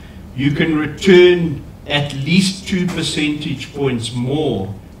modeling. you can return at least 2 percentage points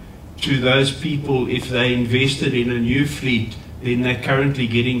more to those people if they invested in a new fleet than they're currently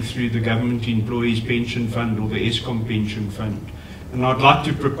getting through the Government Employees Pension Fund or the Eskom Pension Fund. And I'd like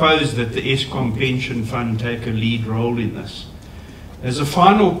to propose that the Eskom Pension Fund take a lead role in this. As a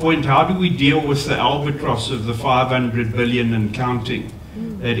final point, how do we deal with the albatross of the 500 billion and counting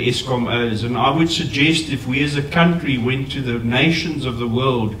that Eskom owes? And I would suggest if we as a country went to the nations of the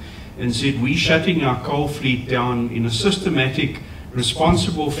world and said we're shutting our coal fleet down in a systematic,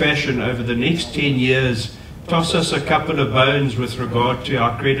 responsible fashion over the next 10 years, toss us a couple of bones with regard to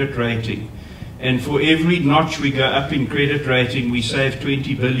our credit rating. And for every notch we go up in credit rating, we save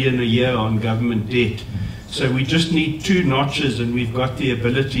 20 billion a year on government debt. So we just need 2 notches and we've got the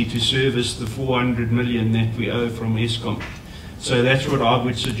ability to service the 400 million that we owe from Eskom. So that's what I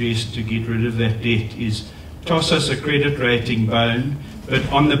would suggest to get rid of that debt, is toss us a credit rating bone, but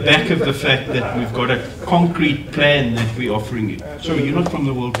on the back of the fact that we've got a concrete plan that we're offering you. Sorry, you're not from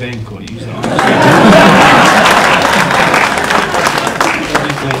the World Bank, are you?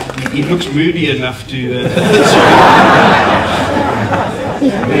 He looks moody enough to...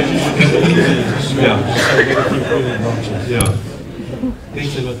 Yeah.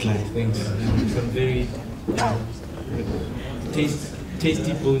 Thanks a lot, Clyde. Thanks. Some very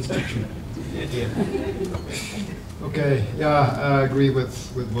tasty bones to chew. Yeah. Okay. Yeah, I agree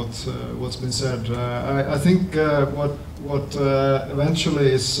with what's been said. I think what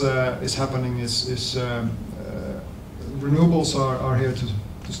eventually is happening is renewables are here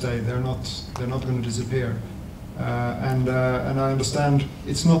to stay. They're not going to disappear. And I understand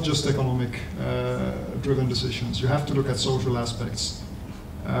it's not just economic driven decisions. You have to look at social aspects.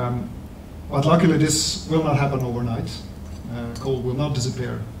 But luckily this will not happen overnight. Coal will not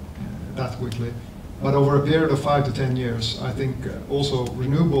disappear that quickly. But over a period of 5 to 10 years, I think also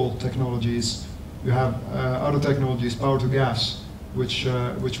renewable technologies, you have other technologies, power to gas, which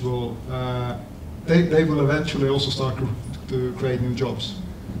will, they will eventually also start to create new jobs.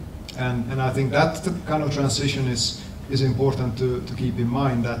 And I think that kind of transition is important to keep in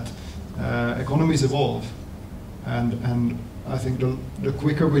mind, that economies evolve, and I think the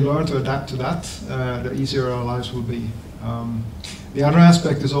quicker we learn to adapt to that, the easier our lives will be. The other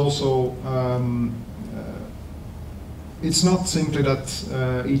aspect is also, it's not simply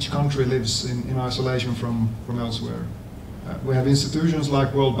that each country lives in isolation from elsewhere. We have institutions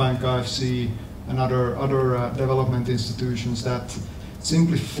like World Bank, IFC, and other development institutions that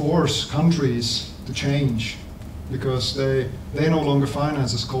simply force countries to change, because they no longer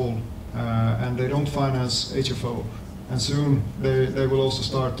finance coal and they don't finance HFO, and soon they will also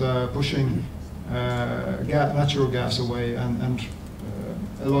start pushing natural gas away, and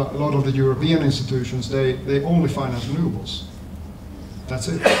a lot of the European institutions, they only finance renewables. That's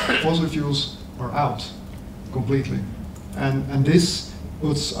it. Fossil fuels are out completely, and this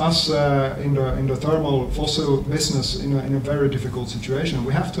puts us in the thermal fossil business in a very difficult situation.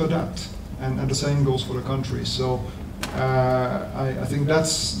 We have to adapt, and the same goes for the country. So I think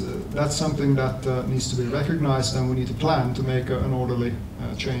that's something that needs to be recognized, and we need to plan to make an orderly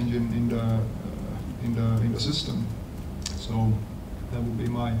change in the system. So that would be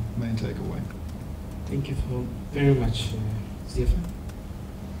my main takeaway. Thank you very much, Stefan.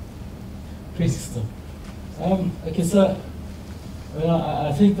 Chris, okay, so. Well,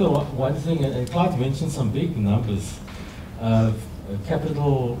 I think the one thing, and Clyde mentioned some big numbers,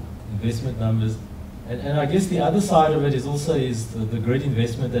 capital investment numbers, and I guess the other side of it is also the great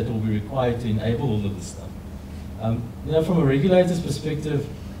investment that will be required to enable all of this stuff. You know, from a regulator's perspective,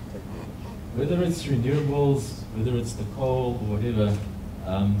 whether it's renewables, whether it's the coal or whatever,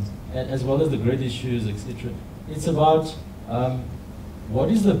 as well as the grid issues, etc., it's about what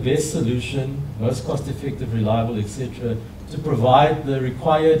is the best solution, most cost-effective, reliable, etc., to provide the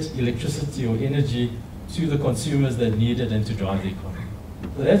required electricity or energy to the consumers that need it and to drive the economy.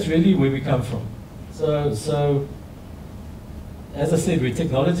 So that's really where we come from. So as I said, we're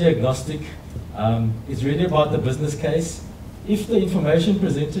technology agnostic. It's really about the business case. If the information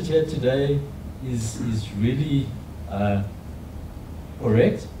presented here today is really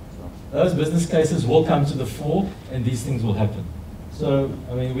correct, those business cases will come to the fore and these things will happen. So,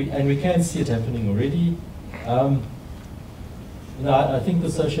 I mean, we can see it happening already. You know, I think the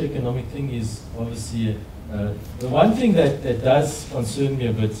socioeconomic thing is obviously the one thing that does concern me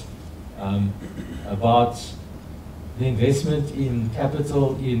a bit about the investment in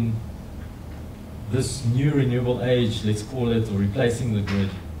capital in this new renewable age, let's call it, or replacing the grid,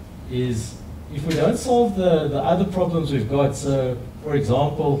 is if we don't solve the other problems we've got. So, for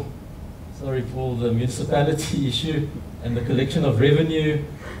example, sorry, Paul, the municipality issue and the collection of revenue.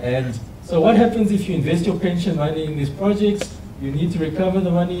 And so what happens if you invest your pension money in these projects? You need to recover the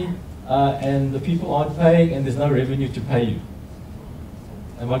money, and the people aren't paying, and there's no revenue to pay you.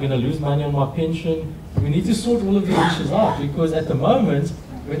 Am I going to lose money on my pension? We need to sort all of these issues out, because at the moment,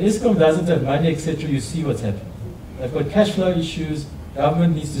 when Eskom doesn't have money, etc., you see what's happening. They've got cash flow issues,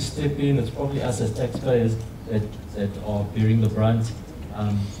 government needs to step in, it's probably us as taxpayers that are bearing the brunt.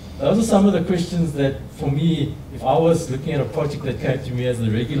 Those are some of the questions that, for me, if I was looking at a project that came to me as the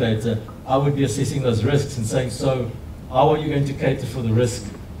regulator, I would be assessing those risks and saying, so how are you going to cater for the risk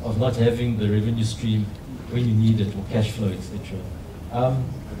of not having the revenue stream when you need it, or cash flow, etc.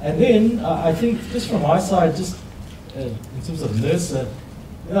 And then I think, just from my side, just in terms of NERSA,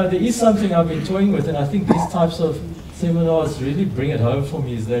 there is something I've been toying with, and I think these types of seminars really bring it home for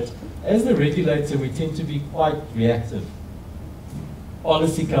me, is that as the regulator, we tend to be quite reactive.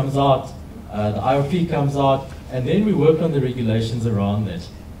 Policy comes out, the IOP comes out, and then we work on the regulations around that.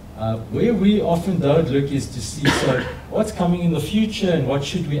 Where we often don't look is to see, so what's coming in the future and what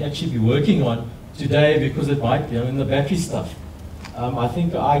should we actually be working on today, because it might be, the battery stuff. I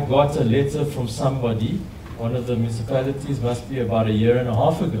think I got a letter from somebody, one of the municipalities, must be about 1.5 years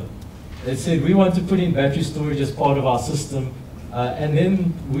ago. They said, we want to put in battery storage as part of our system, and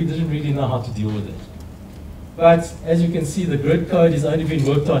then we didn't really know how to deal with it. But as you can see, the grid code is only being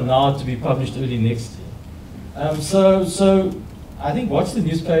worked on now to be published early next year. So I think watch the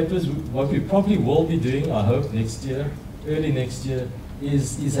newspapers. What we probably will be doing, I hope, next year, early next year,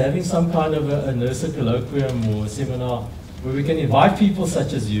 is having some kind of a NERSA colloquium or a seminar where we can invite people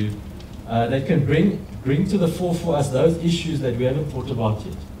such as you that can bring to the fore for us those issues that we haven't thought about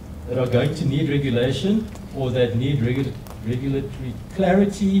yet, that are going to need regulation or that need regulatory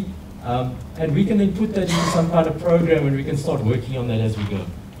clarity. And we can then put that into some kind of program, and we can start working on that as we go.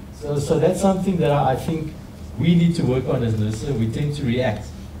 So that's something that I think we need to work on as NERSA. We tend to react.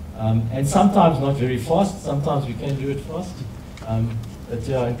 And sometimes not very fast, sometimes we can do it fast. But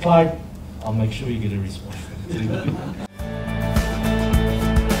yeah, and Clyde, I'll make sure you get a response.